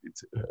say it's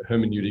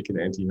hermeneutic and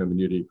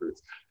anti-hermeneutic, or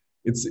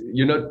it's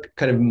you're not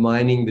kind of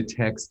mining the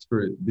text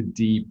for the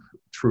deep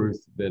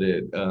truth that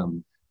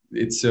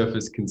its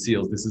surface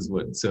conceals. This is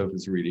what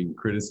surface reading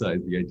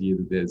criticized, the idea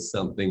that there's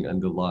something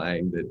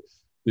underlying that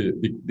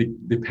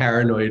the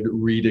paranoid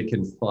reader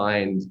can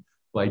find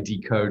by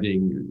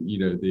decoding,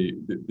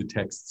 the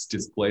text's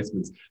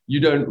displacements.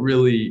 You don't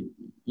really,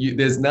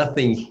 there's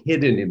nothing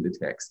hidden in the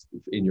text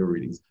in your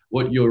readings.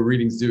 What your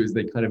readings do is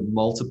they kind of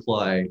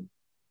multiply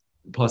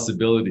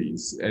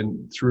possibilities,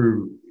 and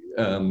through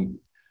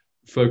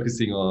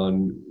focusing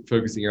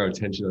our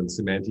attention on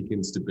semantic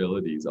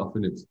instabilities,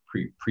 often it's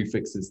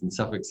prefixes and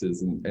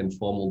suffixes and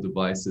formal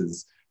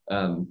devices,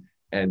 and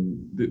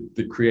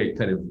that create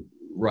kind of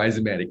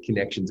rhizomatic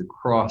connections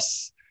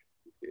across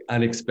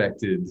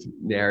unexpected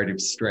narrative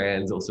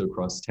strands, also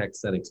across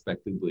text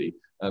unexpectedly.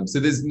 So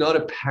there's not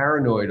a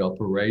paranoid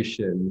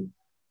operation,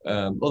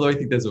 although I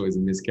think there's always a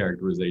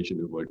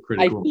mischaracterization of what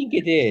critical. I think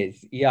it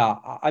is, yeah.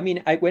 I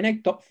mean, when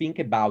I think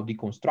about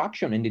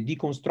deconstruction and the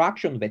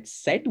deconstruction that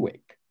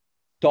Sedgwick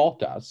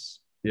taught us,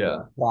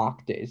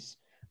 practice,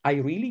 I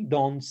really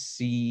don't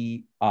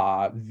see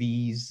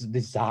this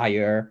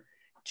desire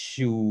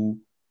to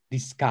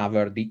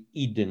discover the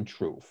hidden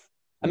truth.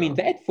 I mean,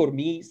 that for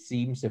me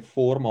seems a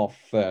form of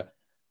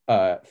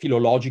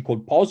philological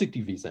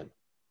positivism.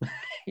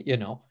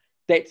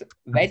 That is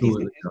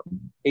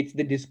it's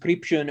the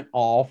description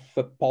of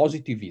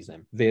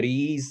positivism. There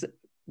is,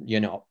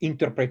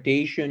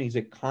 interpretation is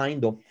a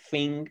kind of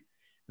thing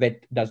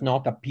that does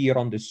not appear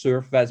on the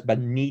surface but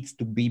needs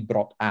to be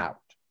brought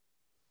out.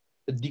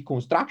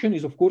 Deconstruction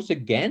is, of course,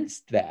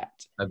 against that.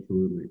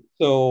 Absolutely.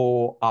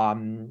 So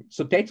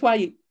that's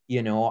why,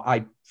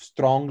 I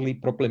strongly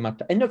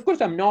problematize. And of course,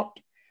 I'm not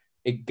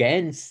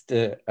against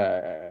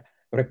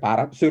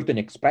certain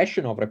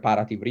expression of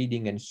reparative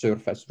reading and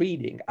surface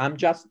reading. I'm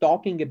just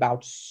talking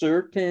about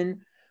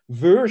certain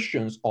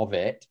versions of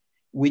it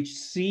which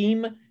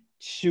seem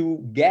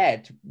to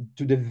get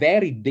to the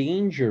very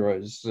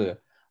dangerous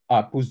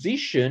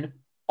position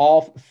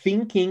of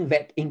thinking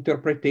that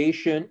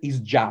interpretation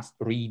is just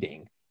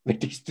reading.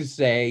 That is to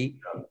say,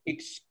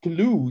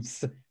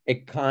 excludes a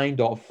kind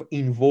of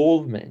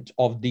involvement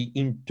of the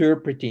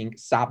interpreting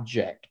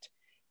subject.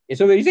 And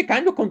so there is a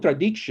kind of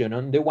contradiction.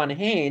 On the one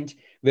hand,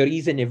 there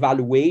is an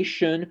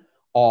evaluation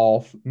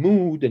of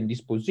mood and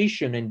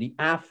disposition and the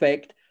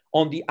affect.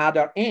 On the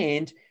other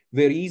hand,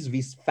 there is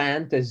this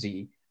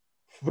fantasy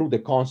through the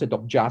concept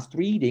of just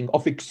reading,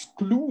 of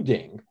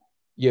excluding,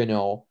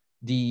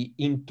 the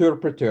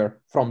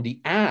interpreter from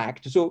the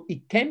act. So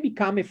it can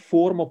become a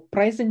form of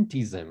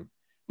presentism,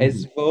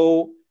 as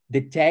though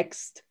the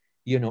text,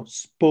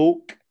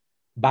 spoke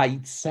by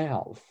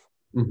itself,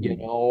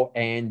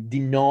 and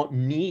did not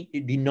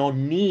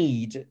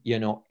need,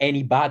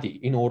 anybody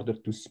in order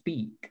to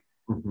speak.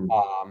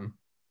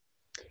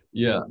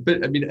 Yeah,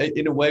 but I mean,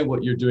 in a way,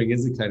 what you're doing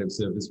is a kind of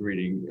surface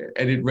reading,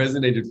 and it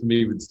resonated for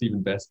me with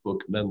Stephen Best's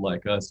book, None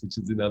Like Us, which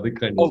is another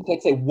kind of. Oh,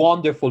 that's a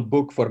wonderful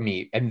book for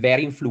me and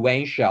very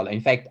influential. In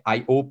fact,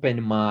 in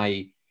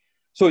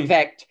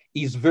fact,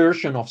 his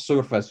version of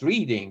surface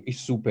reading is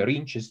super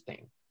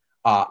interesting.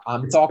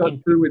 It's shot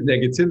through with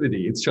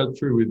negativity. It's shot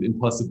through with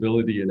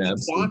impossibility and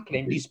absence. Exactly,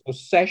 and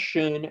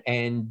dispossession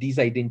and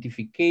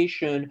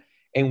disidentification,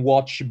 and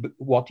what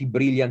he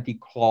brilliantly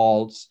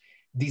calls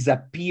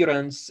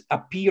appearance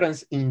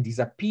in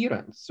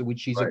disappearance,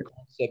 which is a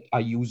concept I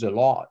use a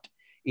lot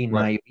in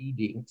my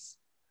readings.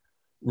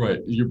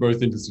 Right, you're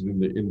both interested in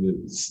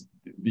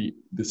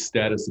the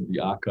status of the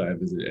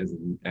archive as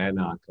an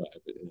archive.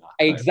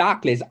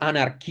 Exactly, as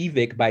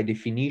anarchivic by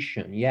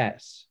definition.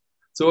 Yes.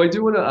 So I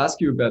do want to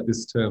ask you about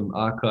this term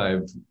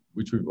archive,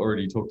 which we've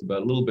already talked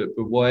about a little bit,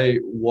 but why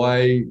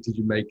did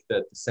you make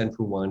that the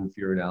central one for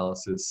your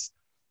analysis?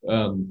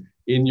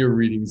 In your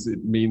readings,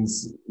 it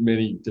means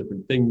many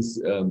different things.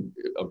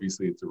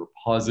 Obviously, it's a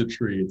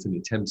repository. It's an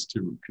attempt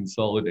to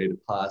consolidate a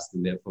past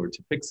and therefore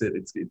to fix it.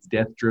 It's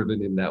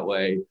death-driven in that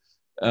way.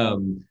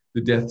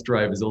 The death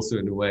drive is also,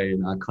 in a way,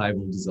 an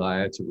archival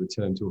desire to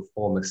return to a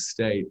former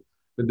state.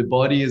 But the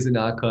body is an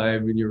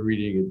archive. In your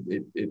reading,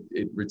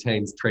 it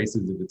retains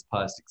traces of its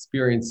past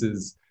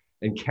experiences.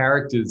 And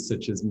characters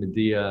such as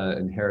Medea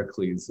and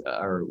Heracles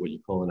are what you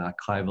call an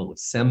archival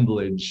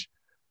assemblage.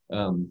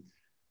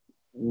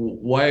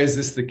 Why is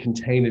this the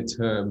container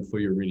term for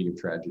your reading of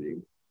tragedy?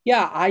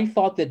 Yeah, I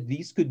thought that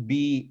this could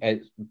be,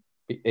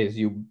 as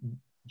you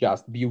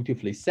just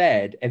beautifully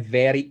said, a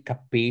very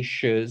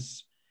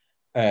capacious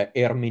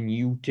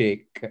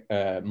hermeneutic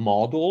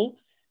model,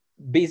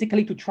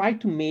 basically to try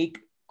to make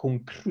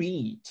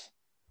concrete,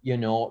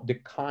 the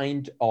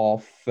kind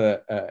of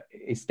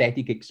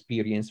aesthetic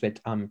experience that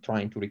I'm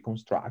trying to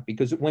reconstruct.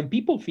 Because when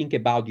people think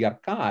about the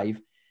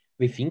archive,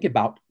 they think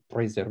about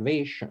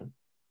preservation.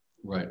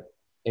 Right.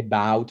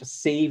 About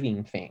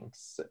saving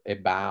things,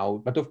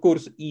 but of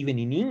course, even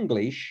in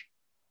English,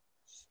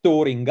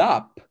 storing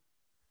up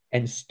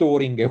and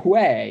storing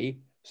away.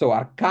 So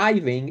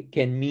archiving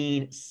can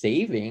mean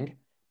saving,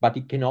 but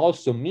it can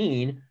also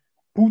mean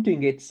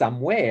putting it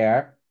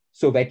somewhere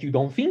so that you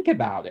don't think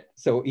about it.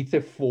 So it's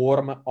a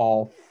form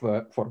of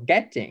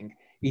forgetting.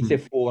 It's a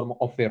form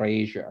of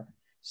erasure.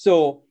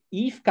 So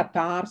if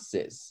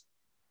catharsis,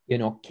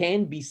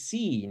 can be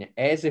seen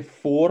as a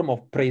form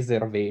of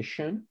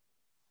preservation,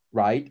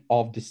 right,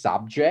 of the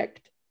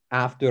subject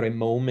after a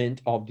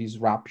moment of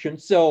disruption.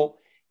 So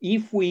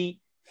if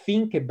we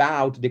think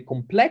about the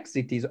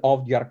complexities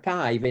of the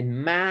archive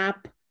and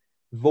map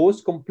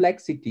those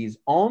complexities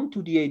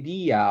onto the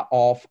idea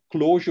of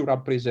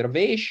closural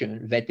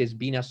preservation that has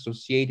been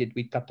associated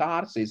with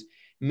catharsis,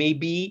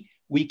 maybe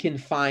we can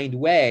find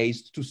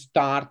ways to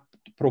start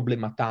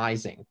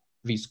problematizing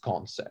this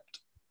concept.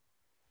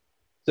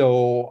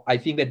 So I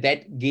think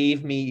that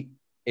gave me,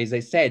 as I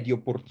said, the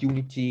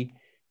opportunity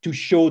to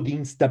show the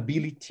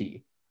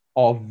instability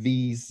of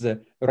these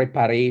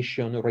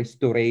reparation,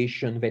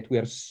 restoration that we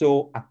are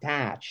so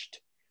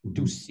attached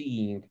to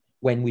seeing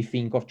when we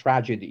think of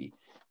tragedy.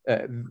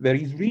 There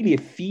is really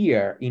a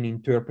fear in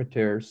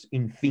interpreters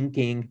in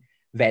thinking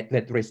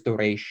that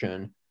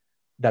restoration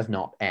does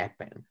not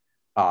happen.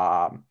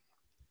 So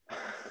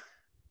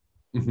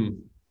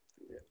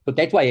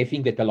that's why I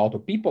think that a lot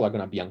of people are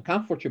going to be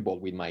uncomfortable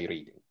with my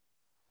reading,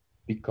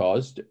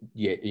 because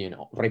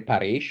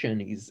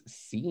reparation is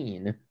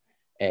seen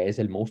as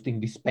almost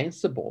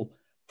indispensable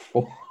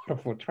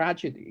for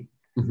tragedy.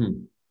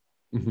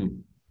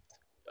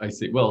 I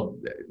see. Well,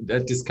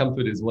 that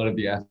discomfort is one of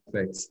the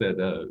affects that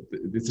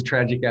it's a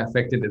tragic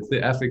affect, and it's the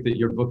affect that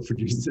your book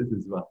produces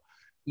as well.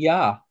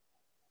 Yeah.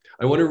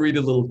 I want to read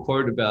a little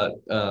quote about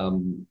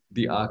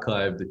the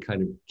archive that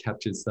kind of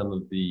captures some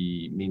of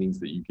the meanings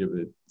that you give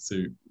it. So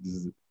this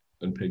is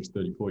on page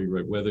 34, you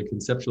wrote, whether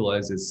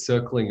conceptualized as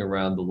circling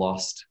around the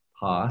lost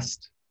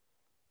past,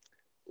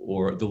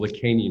 or the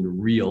Lacanian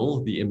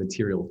real, the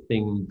immaterial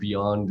thing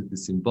beyond the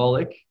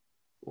symbolic,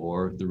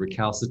 or the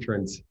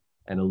recalcitrant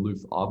and aloof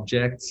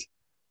object,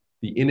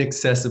 the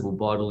inaccessible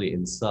bodily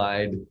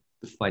inside,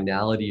 the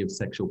finality of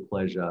sexual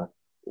pleasure,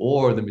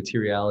 or the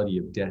materiality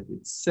of death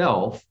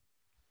itself,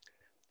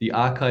 the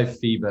archive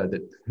fever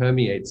that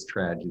permeates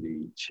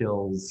tragedy,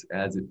 chills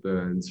as it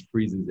burns,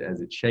 freezes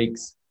as it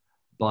shakes,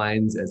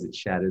 binds as it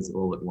shatters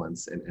all at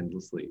once and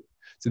endlessly.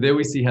 So there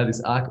we see how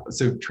this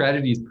so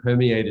tragedy is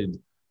permeated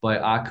by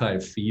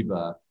archive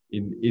fever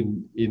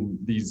in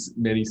these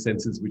many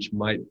senses, which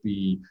might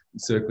be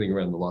circling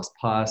around the lost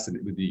past and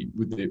with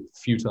the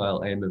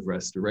futile aim of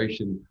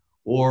restoration,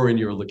 or in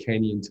your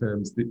Lacanian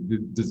terms, the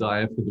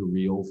desire for the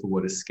real, for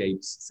what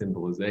escapes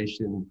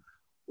symbolization,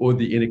 or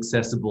the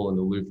inaccessible and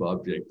aloof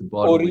object, the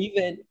body.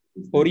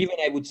 Or even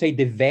I would say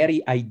the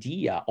very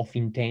idea of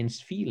intense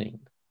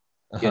feeling.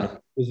 Because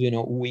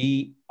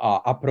we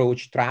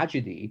approach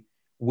tragedy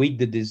with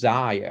the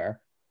desire,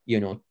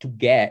 to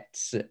get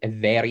a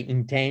very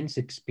intense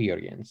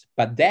experience,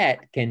 but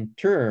that can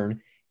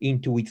turn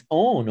into its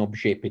own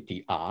objet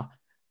petit a,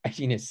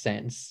 in a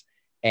sense,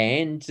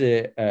 and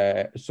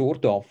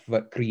sort of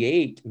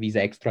create this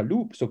extra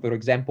loop. So, for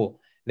example,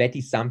 that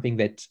is something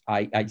that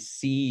I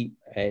see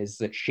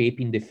as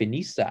shaping the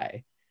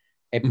Phoenici,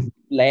 a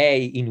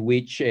play in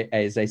which,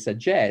 as I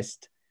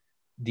suggest,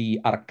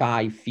 the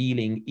archive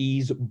feeling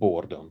is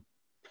boredom.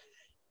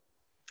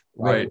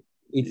 Right.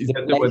 Is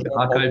that the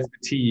archive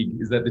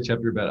fatigue? Is that the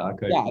chapter about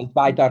archive? Yeah, it's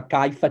about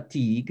archive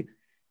fatigue.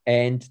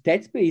 And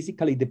that's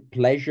basically the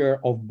pleasure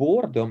of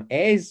boredom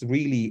as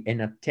really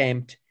an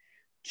attempt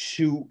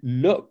to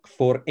look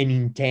for an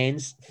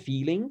intense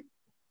feeling.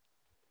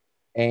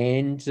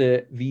 And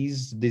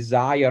this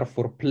desire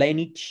for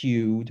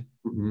plenitude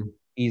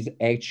is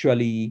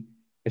actually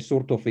a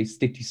sort of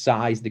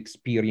aestheticized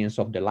experience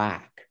of the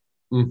lack.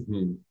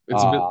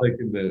 It's a bit like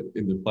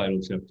in the final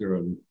chapter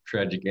on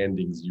tragic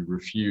endings, you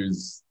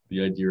refuse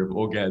the idea of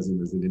orgasm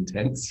as an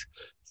intense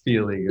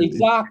feeling.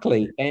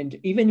 Exactly. And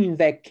even in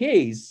that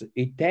case,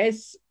 it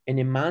has an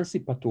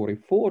emancipatory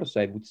force,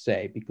 I would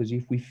say, because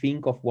if we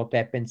think of what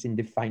happens in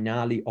the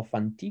finale of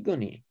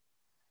Antigone,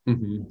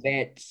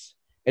 that's,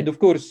 and of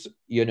course,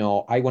 you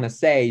know, I want to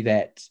say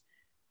that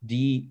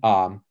the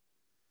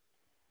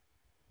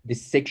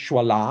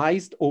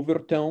sexualized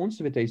overtones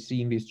that I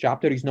see in this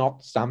chapter is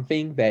not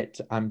something that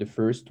I'm the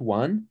first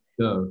one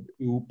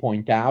to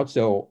point out.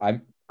 So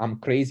I'm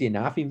crazy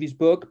enough in this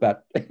book,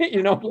 but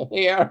you know,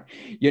 here,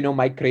 you know,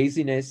 my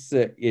craziness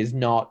is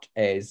not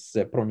as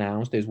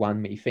pronounced as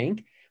one may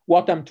think.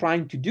 What I'm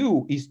trying to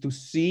do is to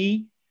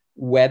see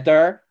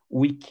whether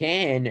we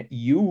can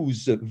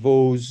use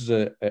those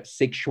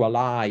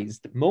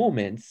sexualized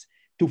moments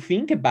to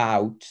think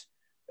about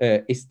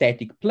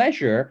aesthetic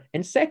pleasure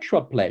and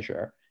sexual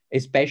pleasure,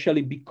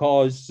 especially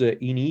because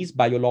in his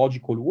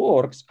biological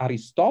works,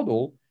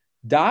 Aristotle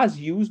does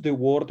use the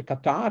word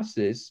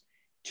catharsis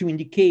to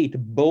indicate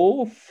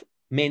both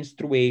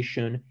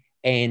menstruation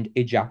and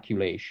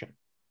ejaculation.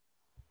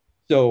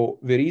 So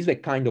there is a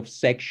kind of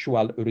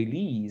sexual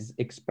release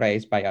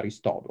expressed by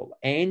Aristotle.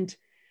 And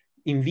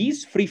in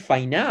these three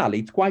finale,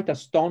 it's quite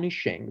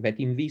astonishing that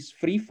in these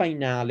three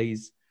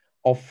finales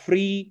of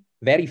three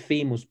very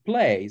famous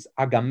plays,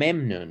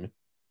 Agamemnon,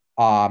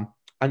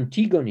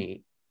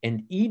 Antigone,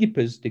 and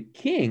Oedipus the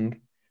king,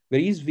 there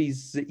is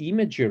this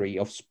imagery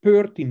of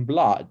spurting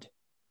blood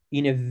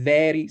in a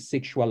very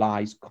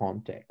sexualized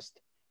context.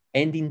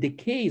 And in the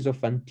case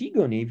of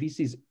Antigone,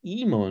 this is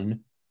Aemon,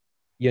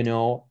 you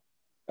know,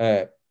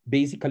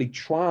 basically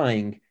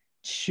trying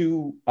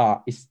to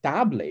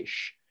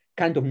establish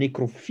kind of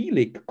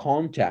necrophilic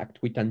contact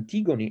with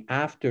Antigone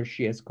after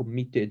she has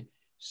committed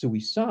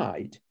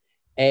suicide.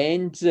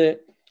 And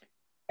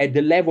at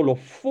the level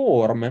of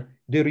form,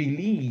 the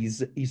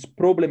release is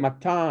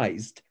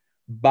problematized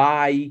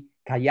by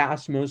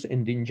chiasmus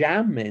and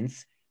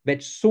enjambments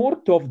that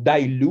sort of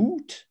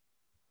dilute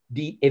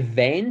the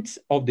event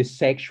of the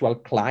sexual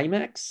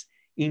climax,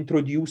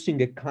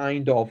 introducing a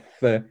kind of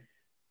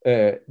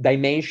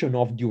dimension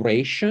of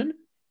duration,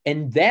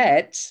 and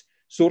that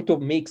sort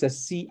of makes us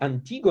see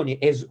Antigone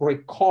as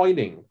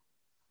recoiling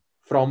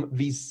from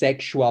this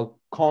sexual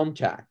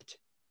contact,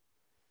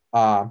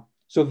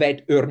 so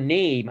that her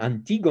name,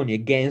 Antigone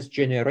against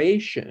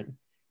generation,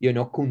 you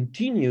know,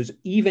 continues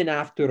even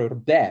after her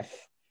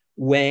death,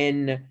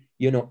 when,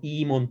 you know,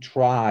 Aemon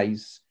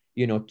tries,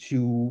 you know,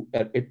 to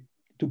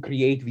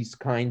create this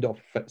kind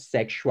of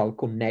sexual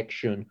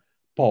connection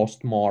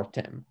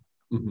post-mortem.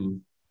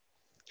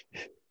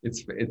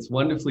 It's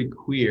wonderfully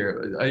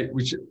queer. I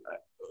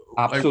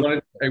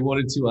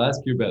wanted to ask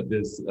you about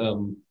this,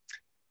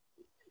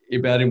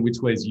 about in which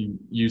ways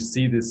you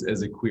see this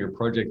as a queer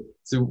project.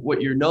 So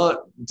what you're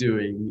not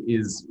doing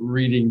is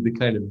reading the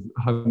kind of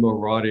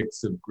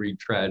homoerotics of Greek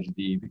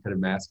tragedy, the kind of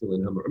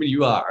masculine homo. I mean,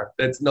 you are.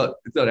 It's not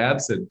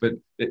absent, but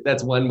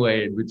that's one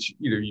way in which,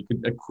 you know,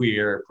 a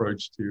queer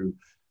approach to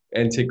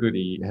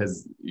antiquity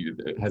has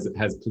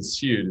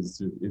pursued,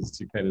 is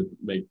to kind of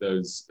make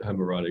those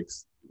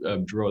homoerotics,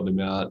 draw them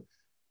out.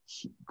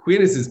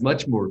 Queerness is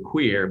much more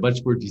queer,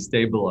 much more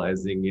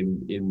destabilizing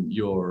in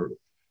your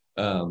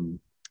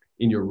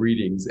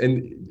readings,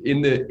 and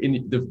in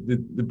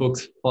the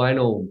book's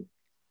final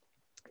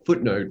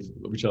footnote,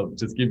 which I'll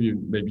just give you,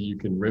 maybe you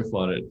can riff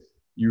on it.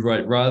 You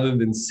write, rather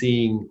than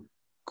seeing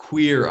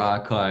queer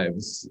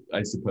archives,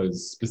 I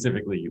suppose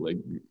specifically like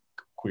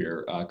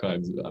queer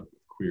archives,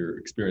 queer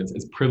experience,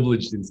 as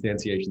privileged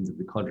instantiations of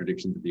the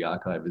contradictions of the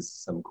archive, as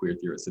some queer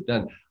theorists have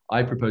done,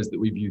 I propose that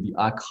we view the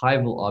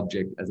archival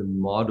object as a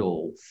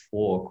model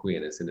for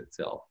queerness in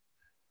itself.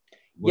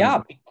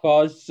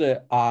 Because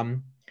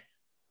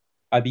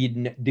I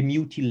mean, the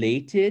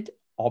mutilated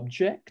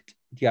object,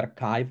 the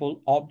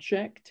archival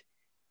object,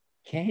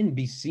 can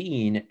be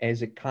seen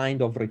as a kind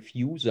of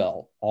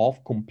refusal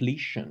of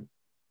completion,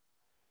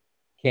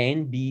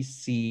 can be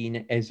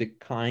seen as a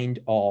kind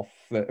of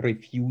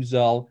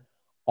refusal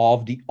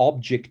of the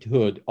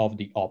objecthood of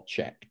the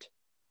object,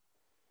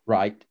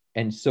 right?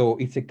 And so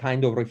it's a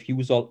kind of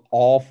refusal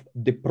of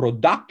the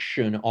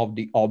production of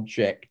the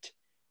object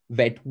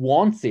that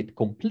wants it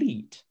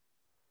complete.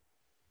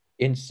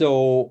 And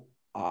so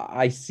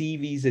I see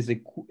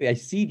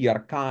the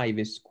archive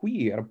as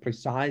queer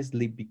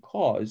precisely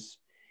because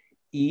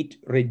it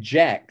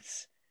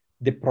rejects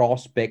the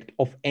prospect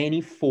of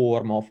any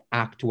form of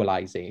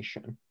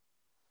actualization,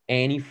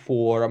 any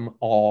form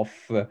of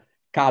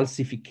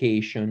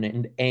calcification,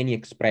 and any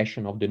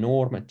expression of the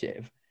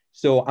normative.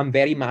 So I'm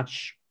very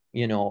much,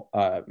 you know,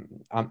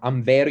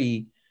 I'm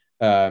very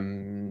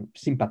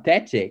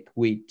sympathetic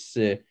with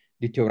the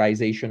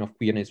theorization of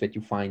queerness that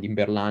you find in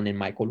Berlin and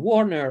Michael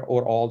Warner,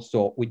 or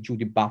also with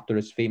Judy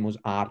Butler's famous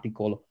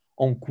article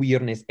on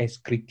queerness as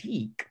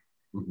critique,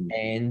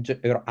 and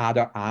her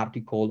other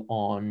article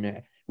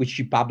on which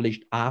she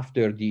published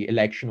after the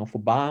election of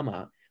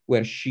Obama,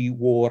 where she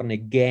warned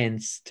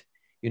against,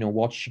 you know,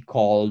 what she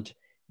called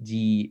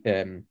the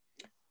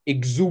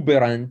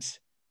exuberant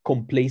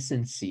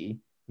complacency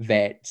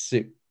that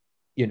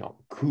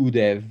could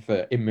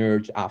have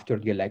emerged after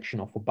the election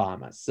of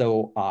Obama.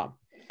 So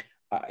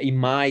in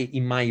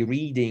my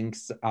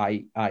readings,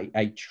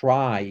 I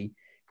try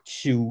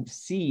to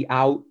see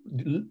how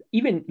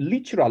even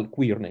literal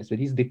queerness, that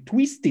is the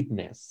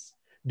twistedness,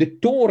 the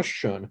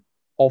torsion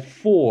of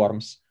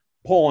forms,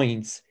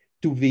 points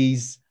to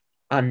this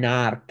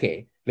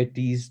anarchy, that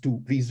is to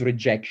this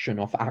rejection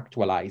of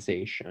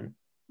actualization.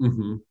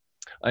 Mm-hmm.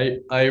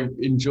 I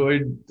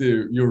enjoyed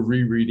your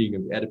rereading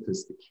of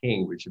Oedipus the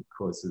King, which of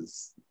course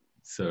is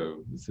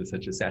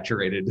such a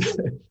saturated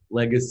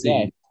legacy,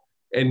 Yes.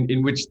 and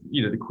in which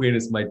the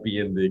queerness might be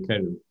in the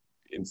kind of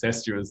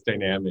incestuous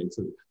dynamics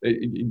of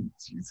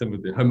some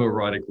of the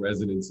homoerotic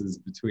resonances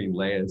between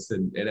Laius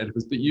and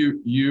Oedipus. But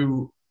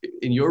you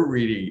in your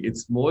reading,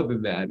 it's more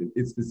than that.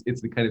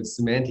 It's the kind of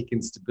semantic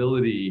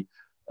instability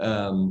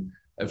of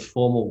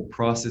formal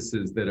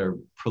processes that are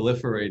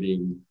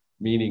proliferating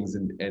meanings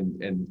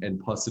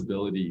and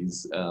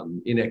possibilities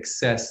in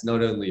excess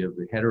not only of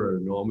the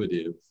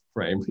heteronormative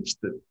frame, which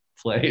the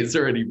play is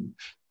already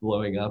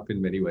blowing up in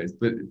many ways,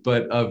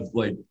 but of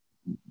like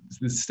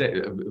the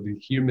state of a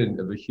human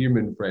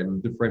frame,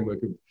 of the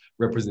framework of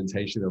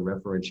representation or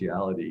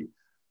referentiality.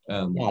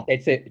 Yeah,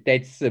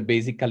 that's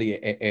basically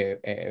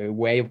a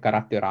way of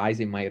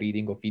characterizing my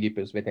reading of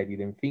Oedipus that I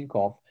didn't think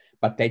of,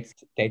 but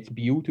that's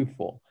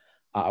beautiful,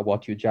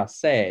 what you just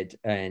said,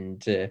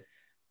 and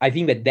I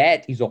think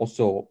that is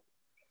also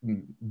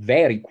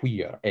very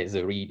queer as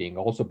a reading,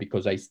 also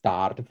because I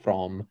start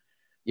from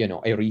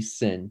a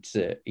recent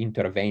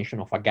intervention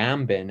of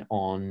Agamben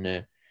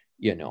on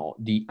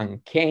the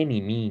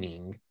uncanny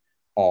meaning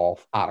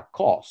of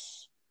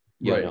arcos,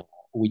 Right.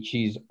 which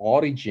is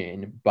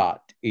origin,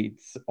 but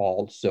it's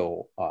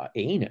also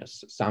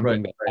anus,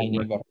 something that I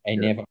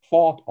never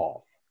thought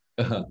of.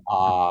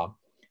 Uh-huh.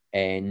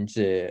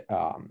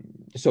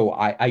 So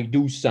I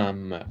do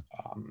some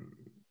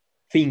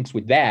things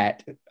with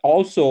that,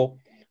 also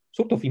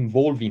sort of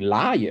involving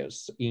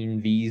Laius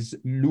in these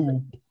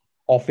loop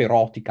of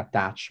erotic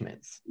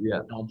attachments,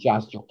 Yeah. not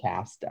just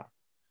Jocasta.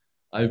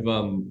 I've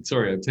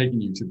taken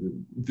you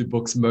to the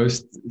book's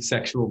most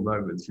sexual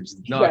moments, which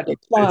is not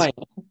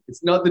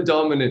it's not the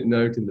dominant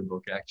note in the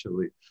book,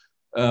 actually.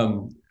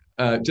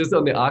 Just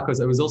on the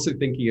Arcos, I was also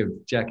thinking of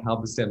Jack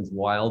Halberstam's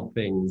Wild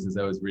Things as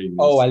I was reading this.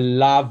 Oh, I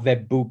love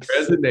that book.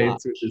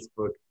 Resonates with this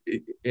book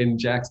in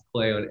Jack's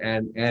play on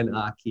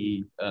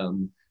anarchy.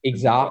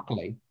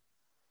 Exactly.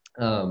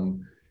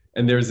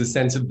 And there's a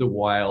sense of the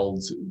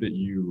wild that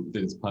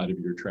is part of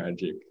your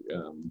tragic.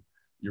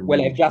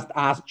 Well, I've just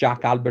asked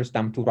Jack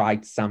Halberstam to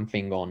write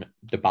something on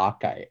the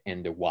Bacchae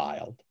and the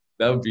wild.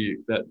 That would be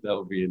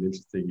an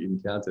interesting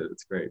encounter.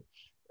 That's great.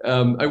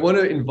 I want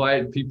to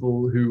invite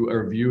people who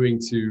are viewing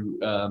to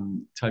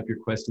type your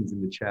questions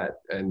in the chat,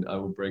 and I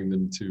will bring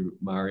them to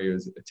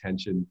Mario's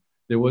attention.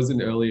 There was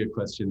an earlier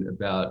question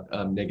about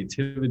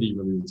negativity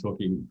when we were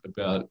talking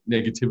about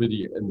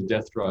negativity and the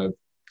death drive,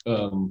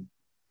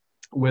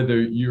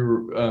 whether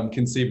you're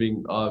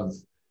conceiving of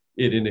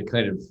it in a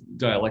kind of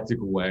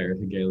dialectical way or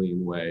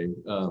Hegelian way.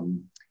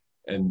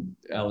 And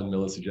Alan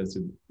Miller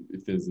suggested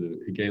if there's a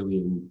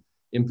Hegelian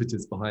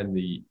impetus behind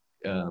the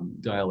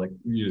dialect,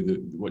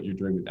 what you're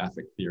doing with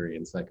affect theory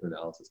and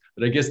psychoanalysis.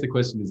 But I guess the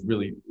question is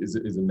really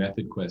a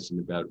method question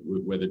about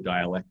whether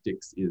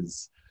dialectics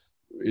is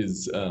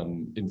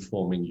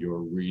informing your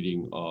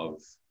reading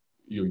of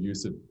your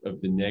use of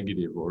the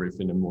negative, or if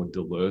in a more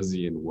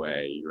Deleuzian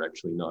way, you're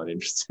actually not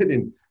interested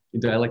in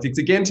dialectics.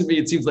 Again, to me,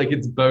 it seems like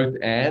it's both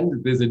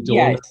and. There's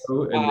Adorno. Yes.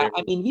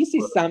 I mean, this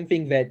is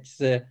something that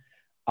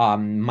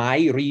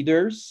my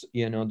readers,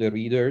 the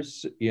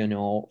readers,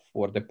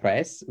 for the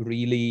press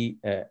really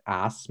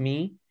asked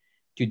me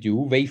to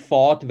do. They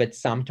thought that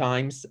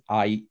sometimes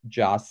I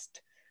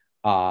just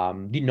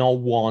did not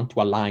want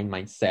to align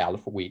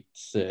myself with,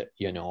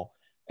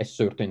 a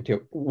certain,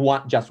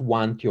 just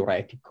one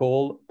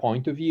theoretical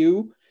point of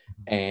view.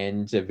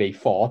 And they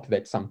thought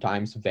that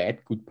sometimes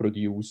that could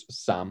produce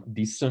some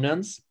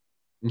dissonance.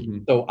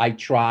 Mm-hmm. So I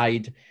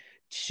tried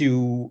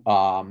to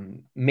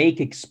make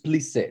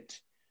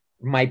explicit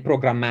my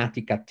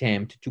programmatic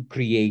attempt to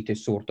create a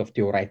sort of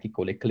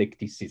theoretical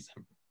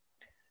eclecticism.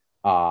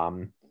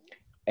 So,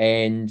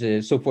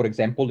 for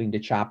example, in the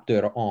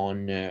chapter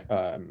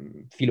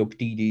on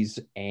Philoctetes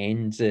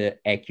and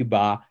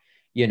Hecuba,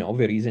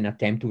 there is an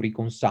attempt to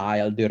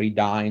reconcile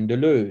Derrida and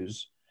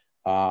Deleuze.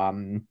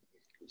 And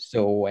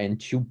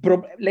to,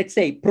 let's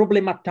say,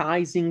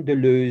 problematizing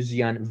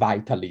Deleuzian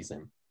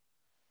vitalism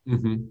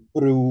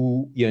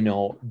through,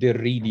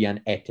 Derridian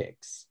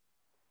ethics.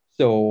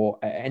 So,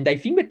 and I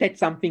think that that's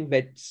something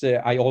that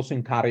I also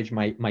encourage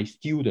my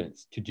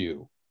students to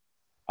do,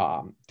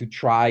 to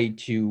try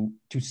to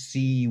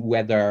see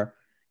whether,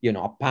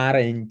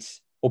 apparent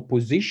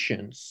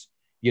oppositions,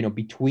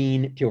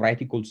 between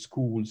theoretical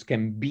schools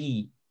can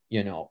be,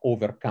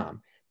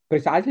 overcome,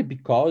 precisely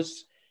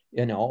because,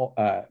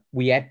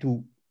 we have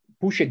to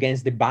push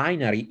against the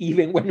binary,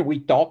 even when we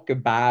talk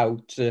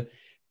about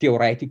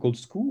theoretical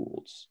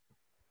schools.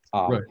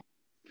 Right.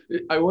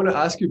 I want to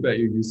ask you about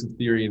your use of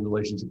theory in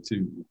relationship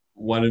to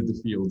one of the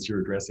fields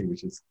you're addressing,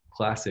 which is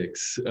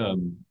classics.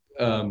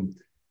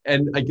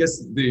 And I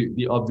guess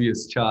the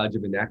obvious charge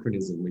of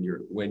anachronism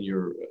when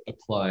you're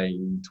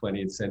applying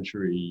 20th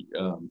century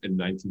and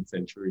 19th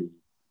century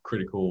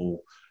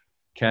critical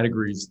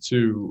categories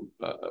to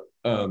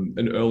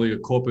an earlier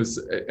corpus,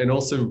 and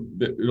also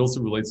it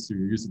also relates to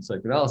use of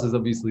psychoanalysis.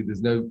 Obviously,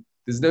 there's no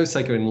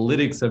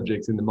psychoanalytic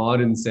subjects in the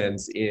modern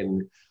sense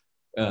in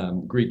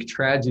Greek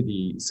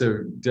tragedy.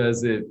 So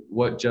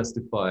what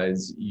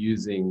justifies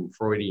using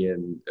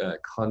Freudian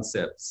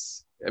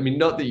concepts? I mean,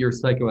 not that you're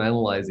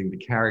psychoanalyzing the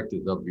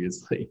characters,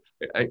 obviously.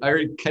 I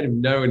already kind of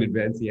know in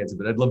advance the answer,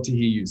 but I'd love to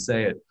hear you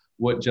say it.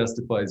 What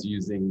justifies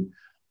using,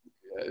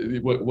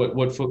 what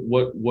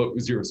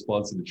was your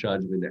response to the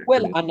charge of anachronism?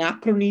 Well,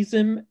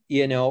 anachronism,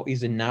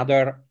 is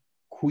another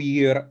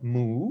queer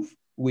move,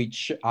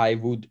 which I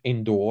would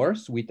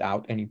endorse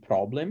without any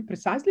problem,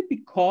 precisely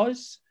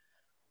because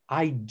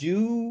I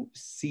do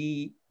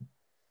see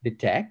the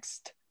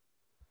text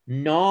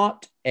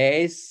not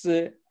as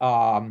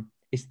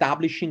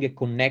establishing a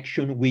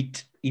connection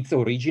with its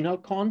original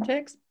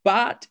context,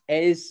 but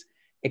as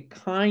a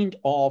kind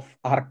of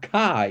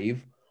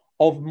archive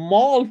of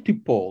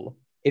multiple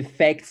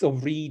effects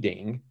of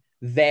reading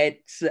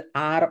that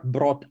are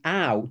brought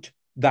out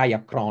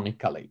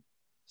diachronically.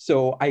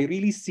 So I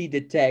really see the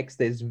text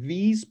as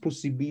these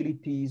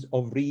possibilities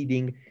of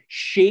reading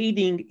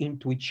shading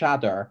into each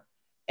other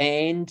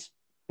and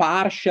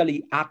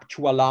partially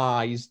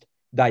actualized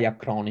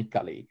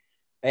diachronically.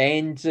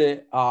 And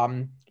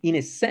in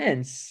a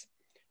sense,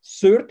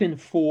 certain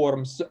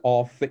forms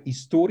of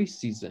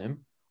historicism,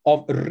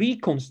 of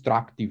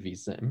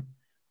reconstructivism,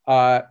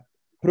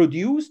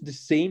 produce the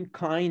same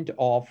kind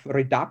of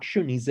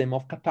reductionism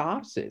of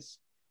catharsis.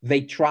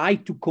 They try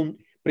to,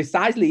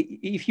 precisely,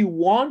 if you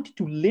want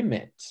to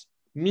limit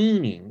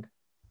meaning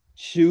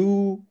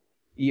to,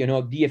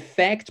 the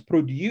effect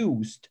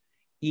produced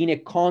in a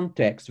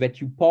context that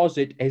you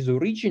posit as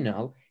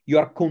original, you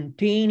are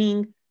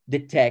containing the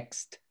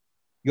text,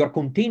 you are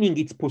containing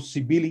its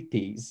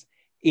possibilities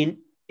in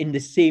the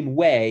same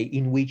way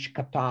in which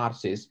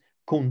catharsis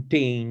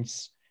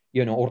contains,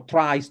 or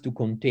tries to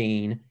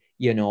contain,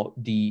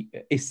 the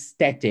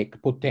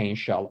aesthetic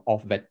potential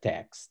of that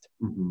text.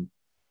 Mm-hmm.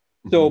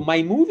 Mm-hmm. So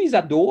my move is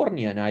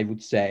Adornian, I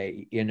would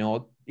say,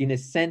 in a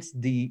sense,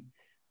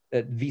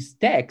 this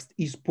text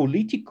is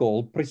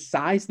political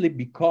precisely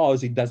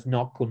because it does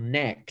not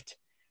connect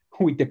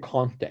with the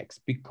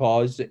context,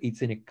 because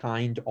it's in a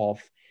kind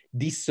of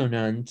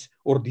dissonant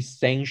or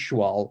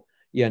dissensual,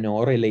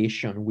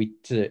 relation with,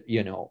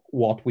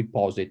 what we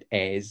posit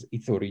as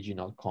its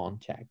original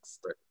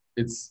context. Right.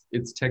 Its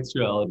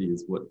textuality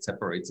is what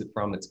separates it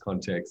from its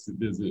context.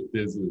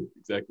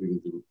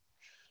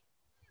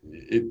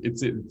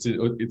 It's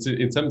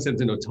in some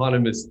sense an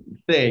autonomous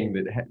thing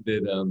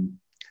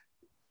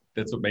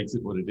that's what makes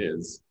it what it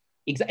is.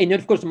 And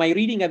of course, my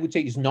reading, I would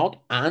say, is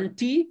not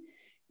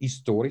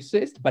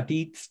anti-historicist, but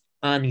it's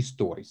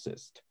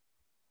unhistoricist.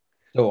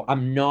 So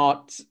I'm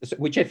not,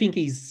 which I think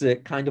is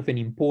kind of an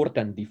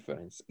important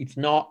difference.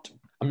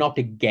 I'm not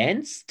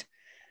against,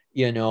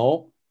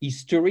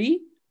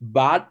 history,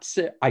 but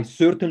I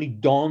certainly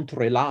don't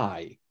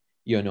rely,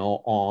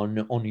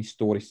 on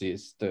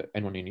historicist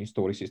and on an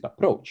historicist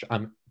approach.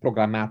 I'm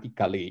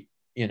programmatically,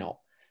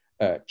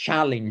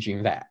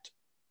 challenging that.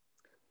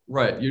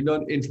 Right. You're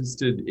not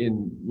interested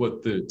in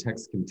what the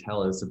text can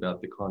tell us about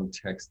the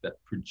context that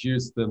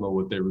produced them or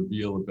what they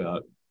reveal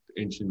about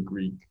ancient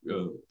Greek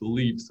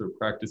beliefs or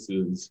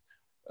practices.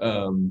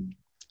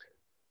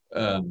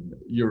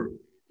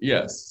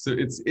 Yes. So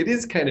it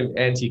is kind of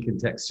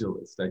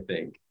anti-contextualist, I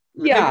think.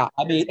 Yeah,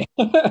 I mean,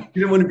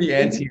 you don't want to be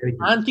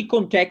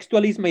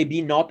anti-contextualist,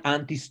 maybe not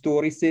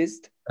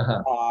anti-historicist.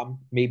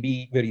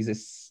 Maybe there is a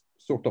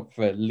sort of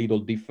a little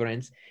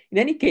difference. In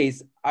any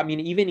case, I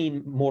mean, even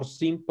in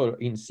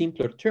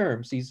simpler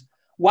terms, is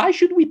why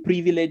should we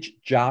privilege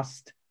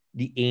just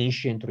the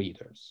ancient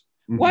readers?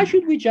 Mm-hmm. Why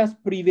should we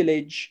just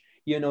privilege,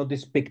 the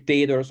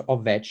spectators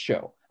of that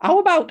show? How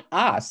about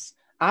us?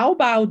 How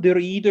about the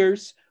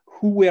readers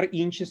who were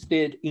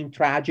interested in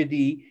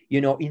tragedy,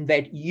 in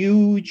that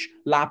huge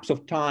lapse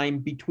of time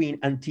between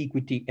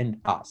antiquity and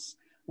us?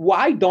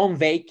 Why don't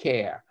they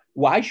care?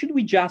 Why should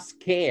we just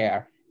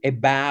care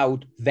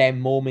about their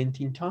moment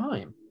in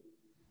time?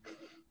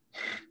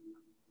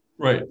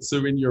 Right.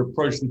 So in your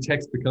approach, the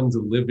text becomes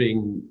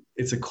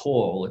it's a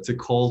call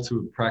to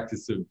a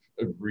practice of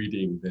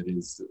reading that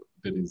is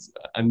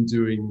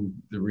undoing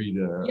the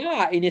reader.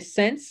 Yeah, in a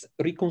sense,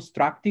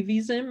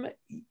 reconstructivism,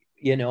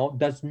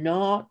 does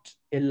not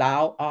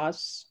allow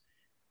us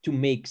to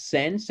make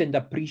sense and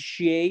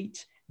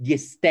appreciate the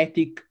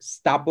aesthetic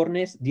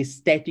stubbornness, the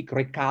aesthetic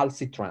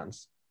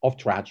recalcitrance of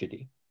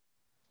tragedy.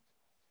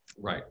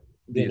 Right.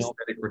 The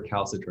aesthetic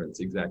recalcitrance,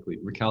 exactly.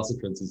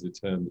 Recalcitrance is a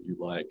term that you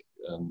like,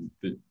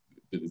 that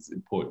is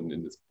important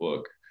in this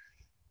book.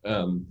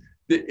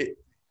 The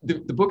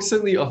book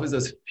certainly offers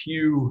us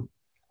few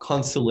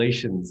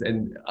consolations,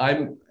 and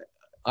I'm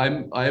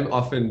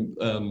often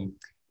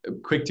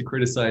quick to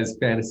criticize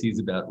fantasies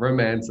about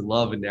romance and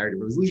love and narrative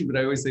resolution, but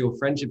I always say, well,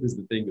 friendship is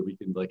the thing that we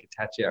can like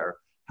attach our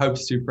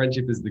hopes to.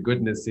 Friendship is the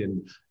goodness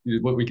in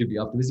what we could be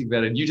optimistic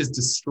about, and you just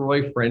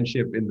destroy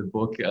friendship in the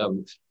book.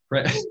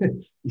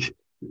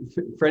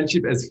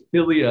 Friendship as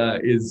philia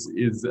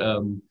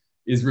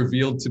is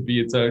revealed to be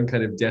its own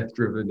kind of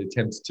death-driven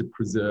attempts to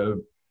preserve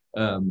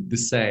the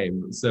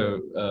same.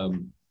 So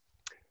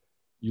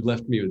you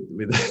left me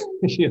with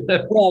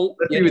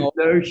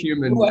no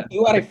human.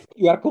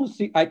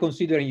 I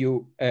consider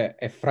you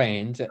a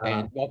friend,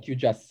 and what you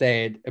just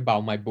said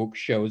about my book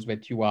shows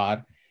that you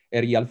are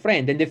a real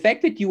friend. And the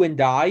fact that you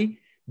and I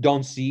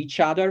don't see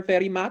each other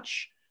very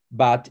much,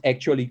 but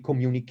actually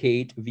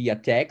communicate via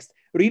text,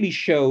 really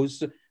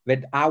shows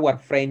that our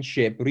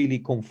friendship really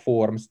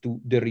conforms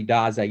to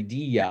Derrida's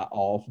idea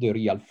of the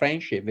real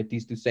friendship. That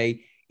is to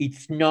say,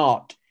 it's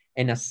not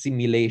an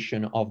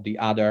assimilation of the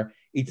other.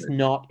 It's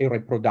not a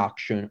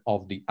reproduction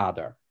of the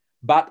other.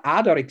 But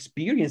other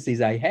experiences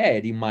I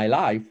had in my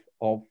life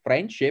of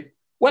friendship,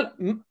 well,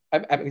 I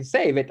can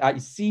say that I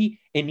see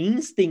an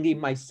instinct in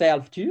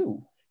myself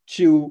too,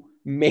 to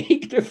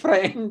make the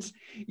friend,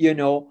 you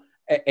know,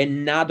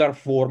 another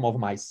form of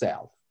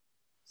myself.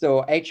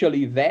 So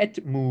actually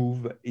that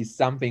move is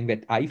something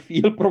that I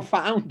feel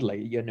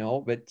profoundly, you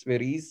know, that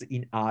there is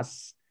in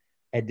us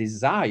a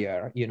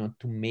desire, you know,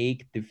 to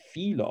make the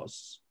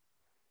philos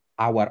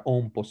our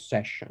own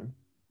possession.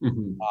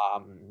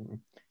 Mm-hmm.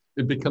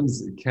 It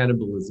becomes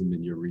cannibalism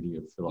in your reading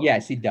of philosophy.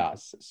 Yes, it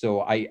does.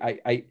 So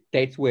I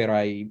that's where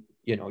I,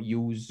 you know,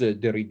 use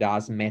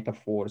Derrida's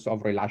metaphors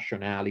of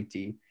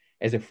relationality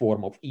as a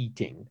form of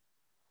eating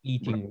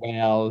right.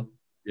 Well,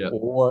 yeah.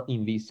 Or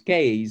in this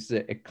case,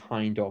 a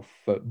kind of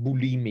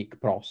bulimic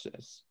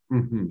process.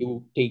 Mm-hmm.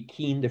 You take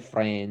in the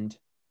friend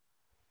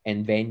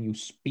and then you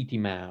spit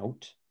him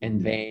out, and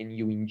mm-hmm. then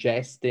you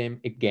ingest him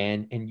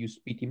again and you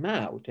spit him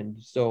out.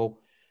 And so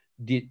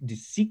the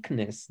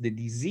sickness, the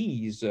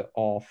disease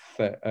of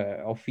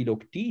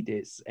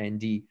Philoctetes and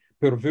the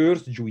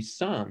perverse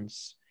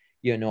jouissance,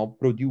 you know,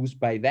 produced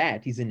by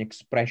that is an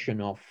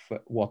expression of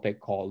what I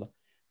call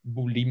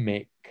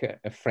bulimic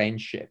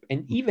friendship.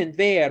 And even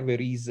there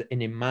is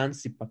an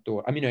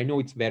emancipatory, I mean, I know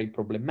it's very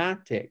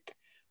problematic,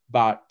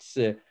 but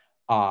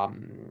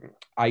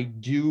I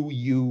do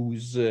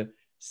use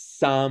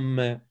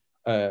some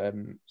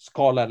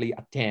scholarly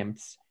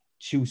attempts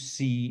to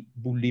see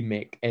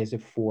bulimic as a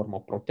form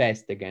of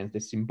protest against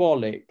the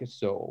symbolic.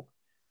 So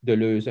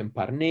Deleuze and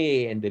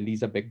Parnay and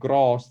Elizabeth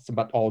Gross,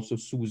 but also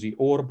Susie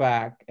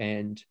Orbach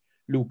and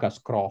Lucas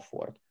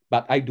Crawford.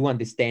 But I do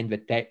understand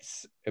that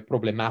that's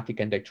problematic,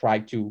 and I try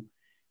to,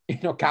 you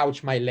know,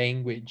 couch my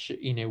language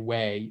in a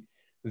way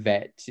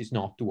that is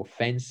not too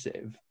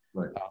offensive.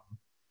 Right.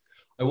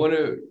 I want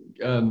to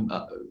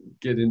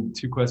get in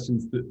two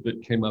questions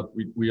that came up.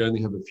 We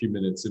only have a few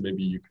minutes, so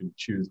maybe you can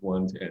choose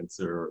one to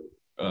answer.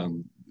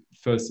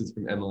 First is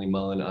from Emily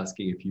Mullen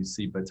asking if you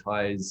see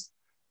Bataille's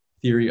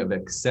theory of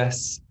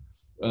excess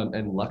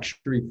and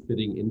luxury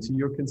fitting into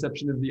your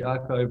conception of the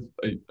archive.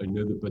 I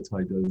know that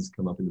Bataille does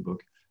come up in the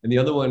book. And the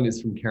other one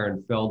is from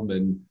Karen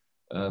Feldman.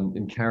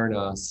 And Karen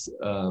asks,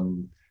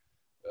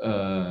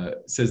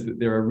 says that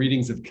there are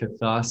readings of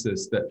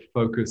catharsis that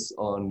focus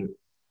on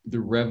the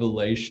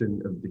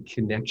revelation of the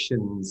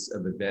connections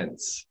of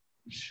events.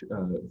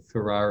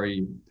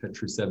 Ferrari,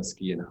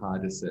 Petrusevsky, and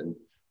Hardison.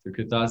 So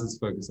catharsis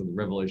focus on the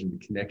revelation of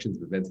the connections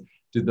of events.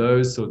 Do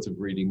those sorts of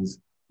readings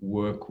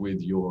work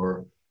with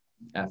your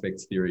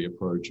affect theory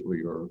approach or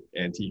your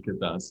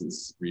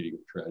anti-catharsis reading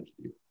of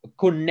tragedy?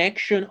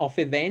 Connection of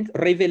events,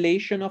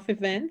 revelation of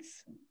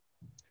events?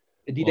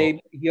 Did I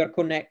hear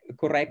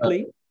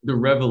correctly? The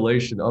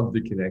revelation of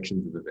the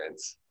connections of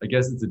events. I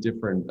guess it's a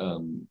different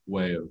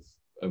way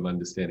of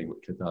understanding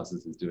what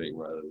catharsis is doing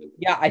rather than...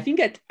 Yeah, I think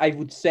that I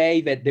would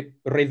say that the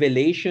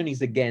revelation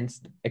is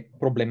against a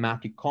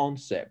problematic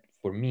concept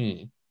for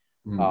me.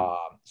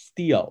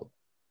 Still,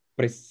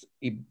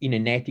 in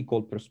an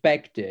ethical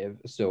perspective.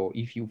 So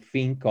if you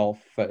think of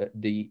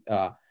the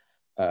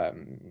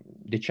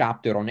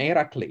chapter on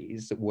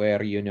Heracles,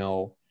 where, you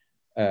know,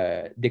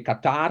 the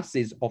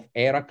catharsis of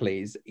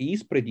Heracles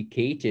is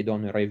predicated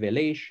on a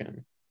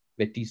revelation.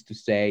 That is to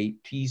say,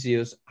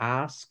 Theseus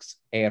asks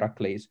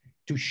Heracles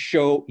to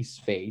show his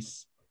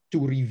face,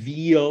 to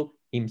reveal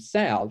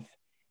himself.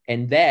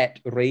 And that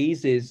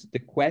raises the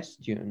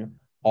question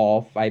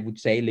of, I would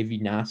say,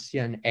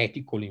 Levinasian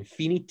ethical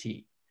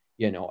infinity,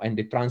 you know, and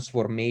the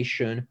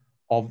transformation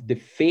of the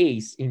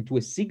face into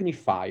a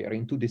signifier,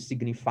 into the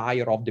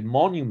signifier of the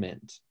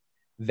monument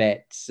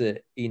that,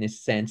 in a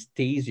sense,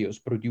 Theseus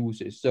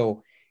produces.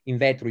 So in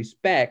that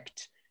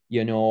respect,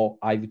 you know,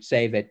 I would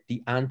say that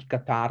the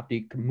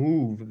anti-cathartic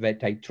move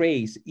that I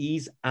trace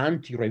is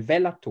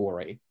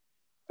anti-revelatory,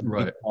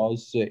 right,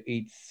 because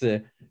it's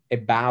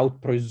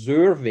about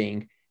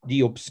preserving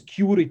the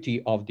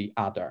obscurity of the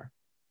other,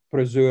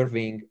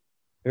 preserving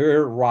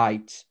her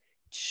right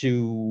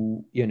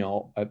to, you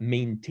know,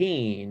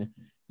 maintain,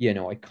 you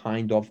know, a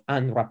kind of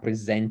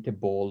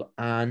unrepresentable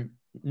and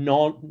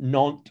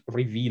not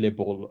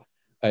revealable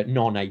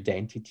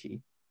non-identity.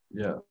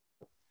 Yeah.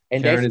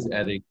 And Karen is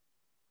adding,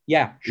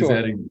 yeah, sure. is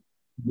adding,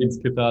 means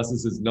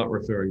catharsis is not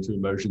referring to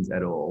emotions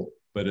at all,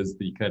 but as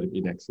the kind of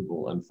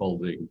inexorable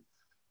unfolding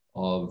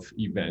of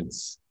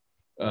events.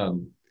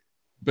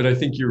 But I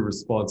think your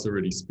response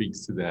already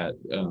speaks to that,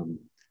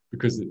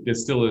 because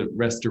there's still a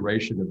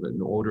restoration of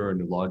an order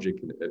and a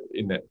logic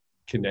in that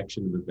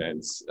connection of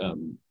events,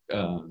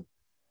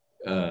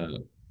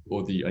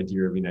 or the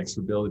idea of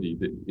inexorability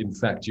that, in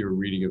fact, your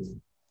reading of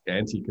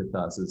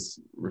anti-catharsis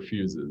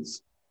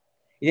refuses.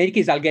 In any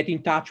case, I'll get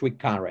in touch with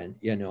Karen,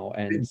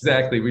 and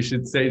exactly. We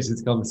should stage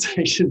this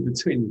conversation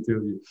between the two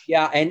of you.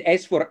 Yeah, and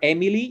as for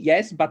Emily,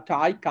 yes,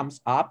 Bataille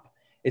comes up,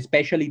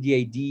 especially the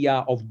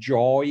idea of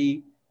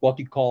joy, what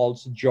he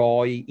calls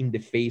joy in the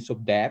face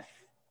of death,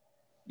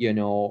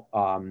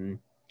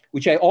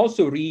 which I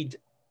also read,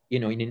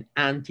 in an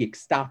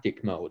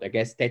anti-ecstatic mode. I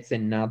guess that's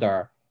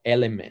another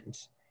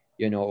element.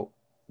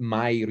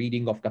 My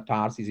reading of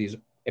catharsis is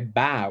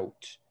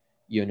about,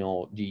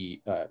 the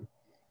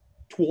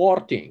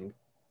thwarting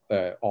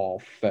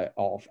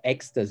of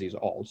ecstasies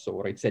also,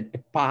 or it's a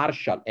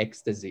partial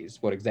ecstasies,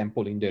 for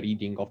example, in the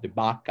reading of the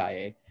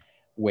Bacchae,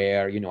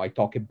 where, I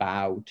talk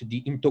about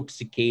the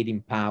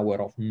intoxicating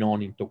power of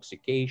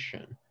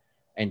non-intoxication.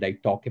 And I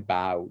talk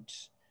about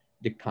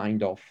the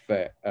kind of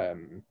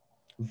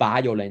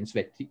violence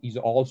that is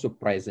also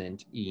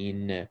present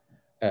in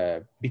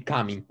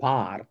becoming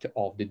part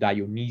of the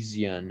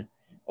Dionysian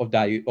of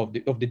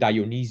the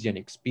Dionysian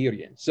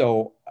experience.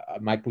 So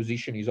my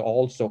position is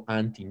also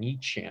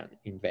anti-Nietzschean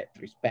in that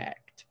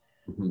respect.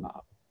 Mm-hmm.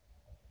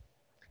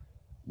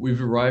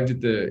 We've arrived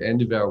at the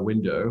end of our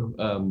window.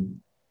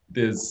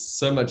 There's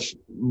so much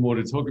more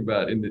to talk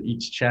about in that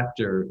each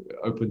chapter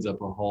opens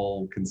up a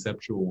whole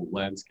conceptual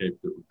landscape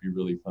that would be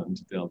really fun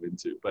to delve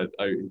into. But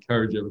I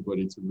encourage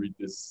everybody to read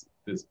this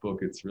book.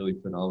 It's really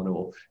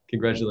phenomenal.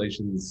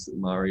 Congratulations,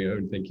 Mario,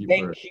 and thank you.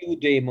 Thank you,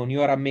 Damon.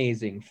 You are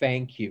amazing.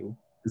 Thank you.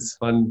 It's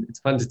fun. It's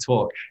fun to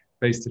talk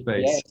face to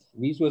face. Yes,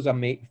 this was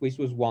amazing. This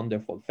was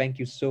wonderful. Thank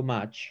you so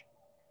much.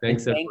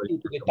 Thanks, and thank everybody. you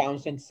to the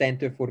Townsend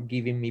Center for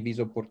giving me this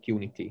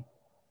opportunity.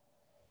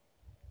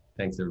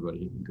 Thanks,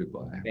 everybody.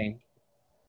 Goodbye. Thank you.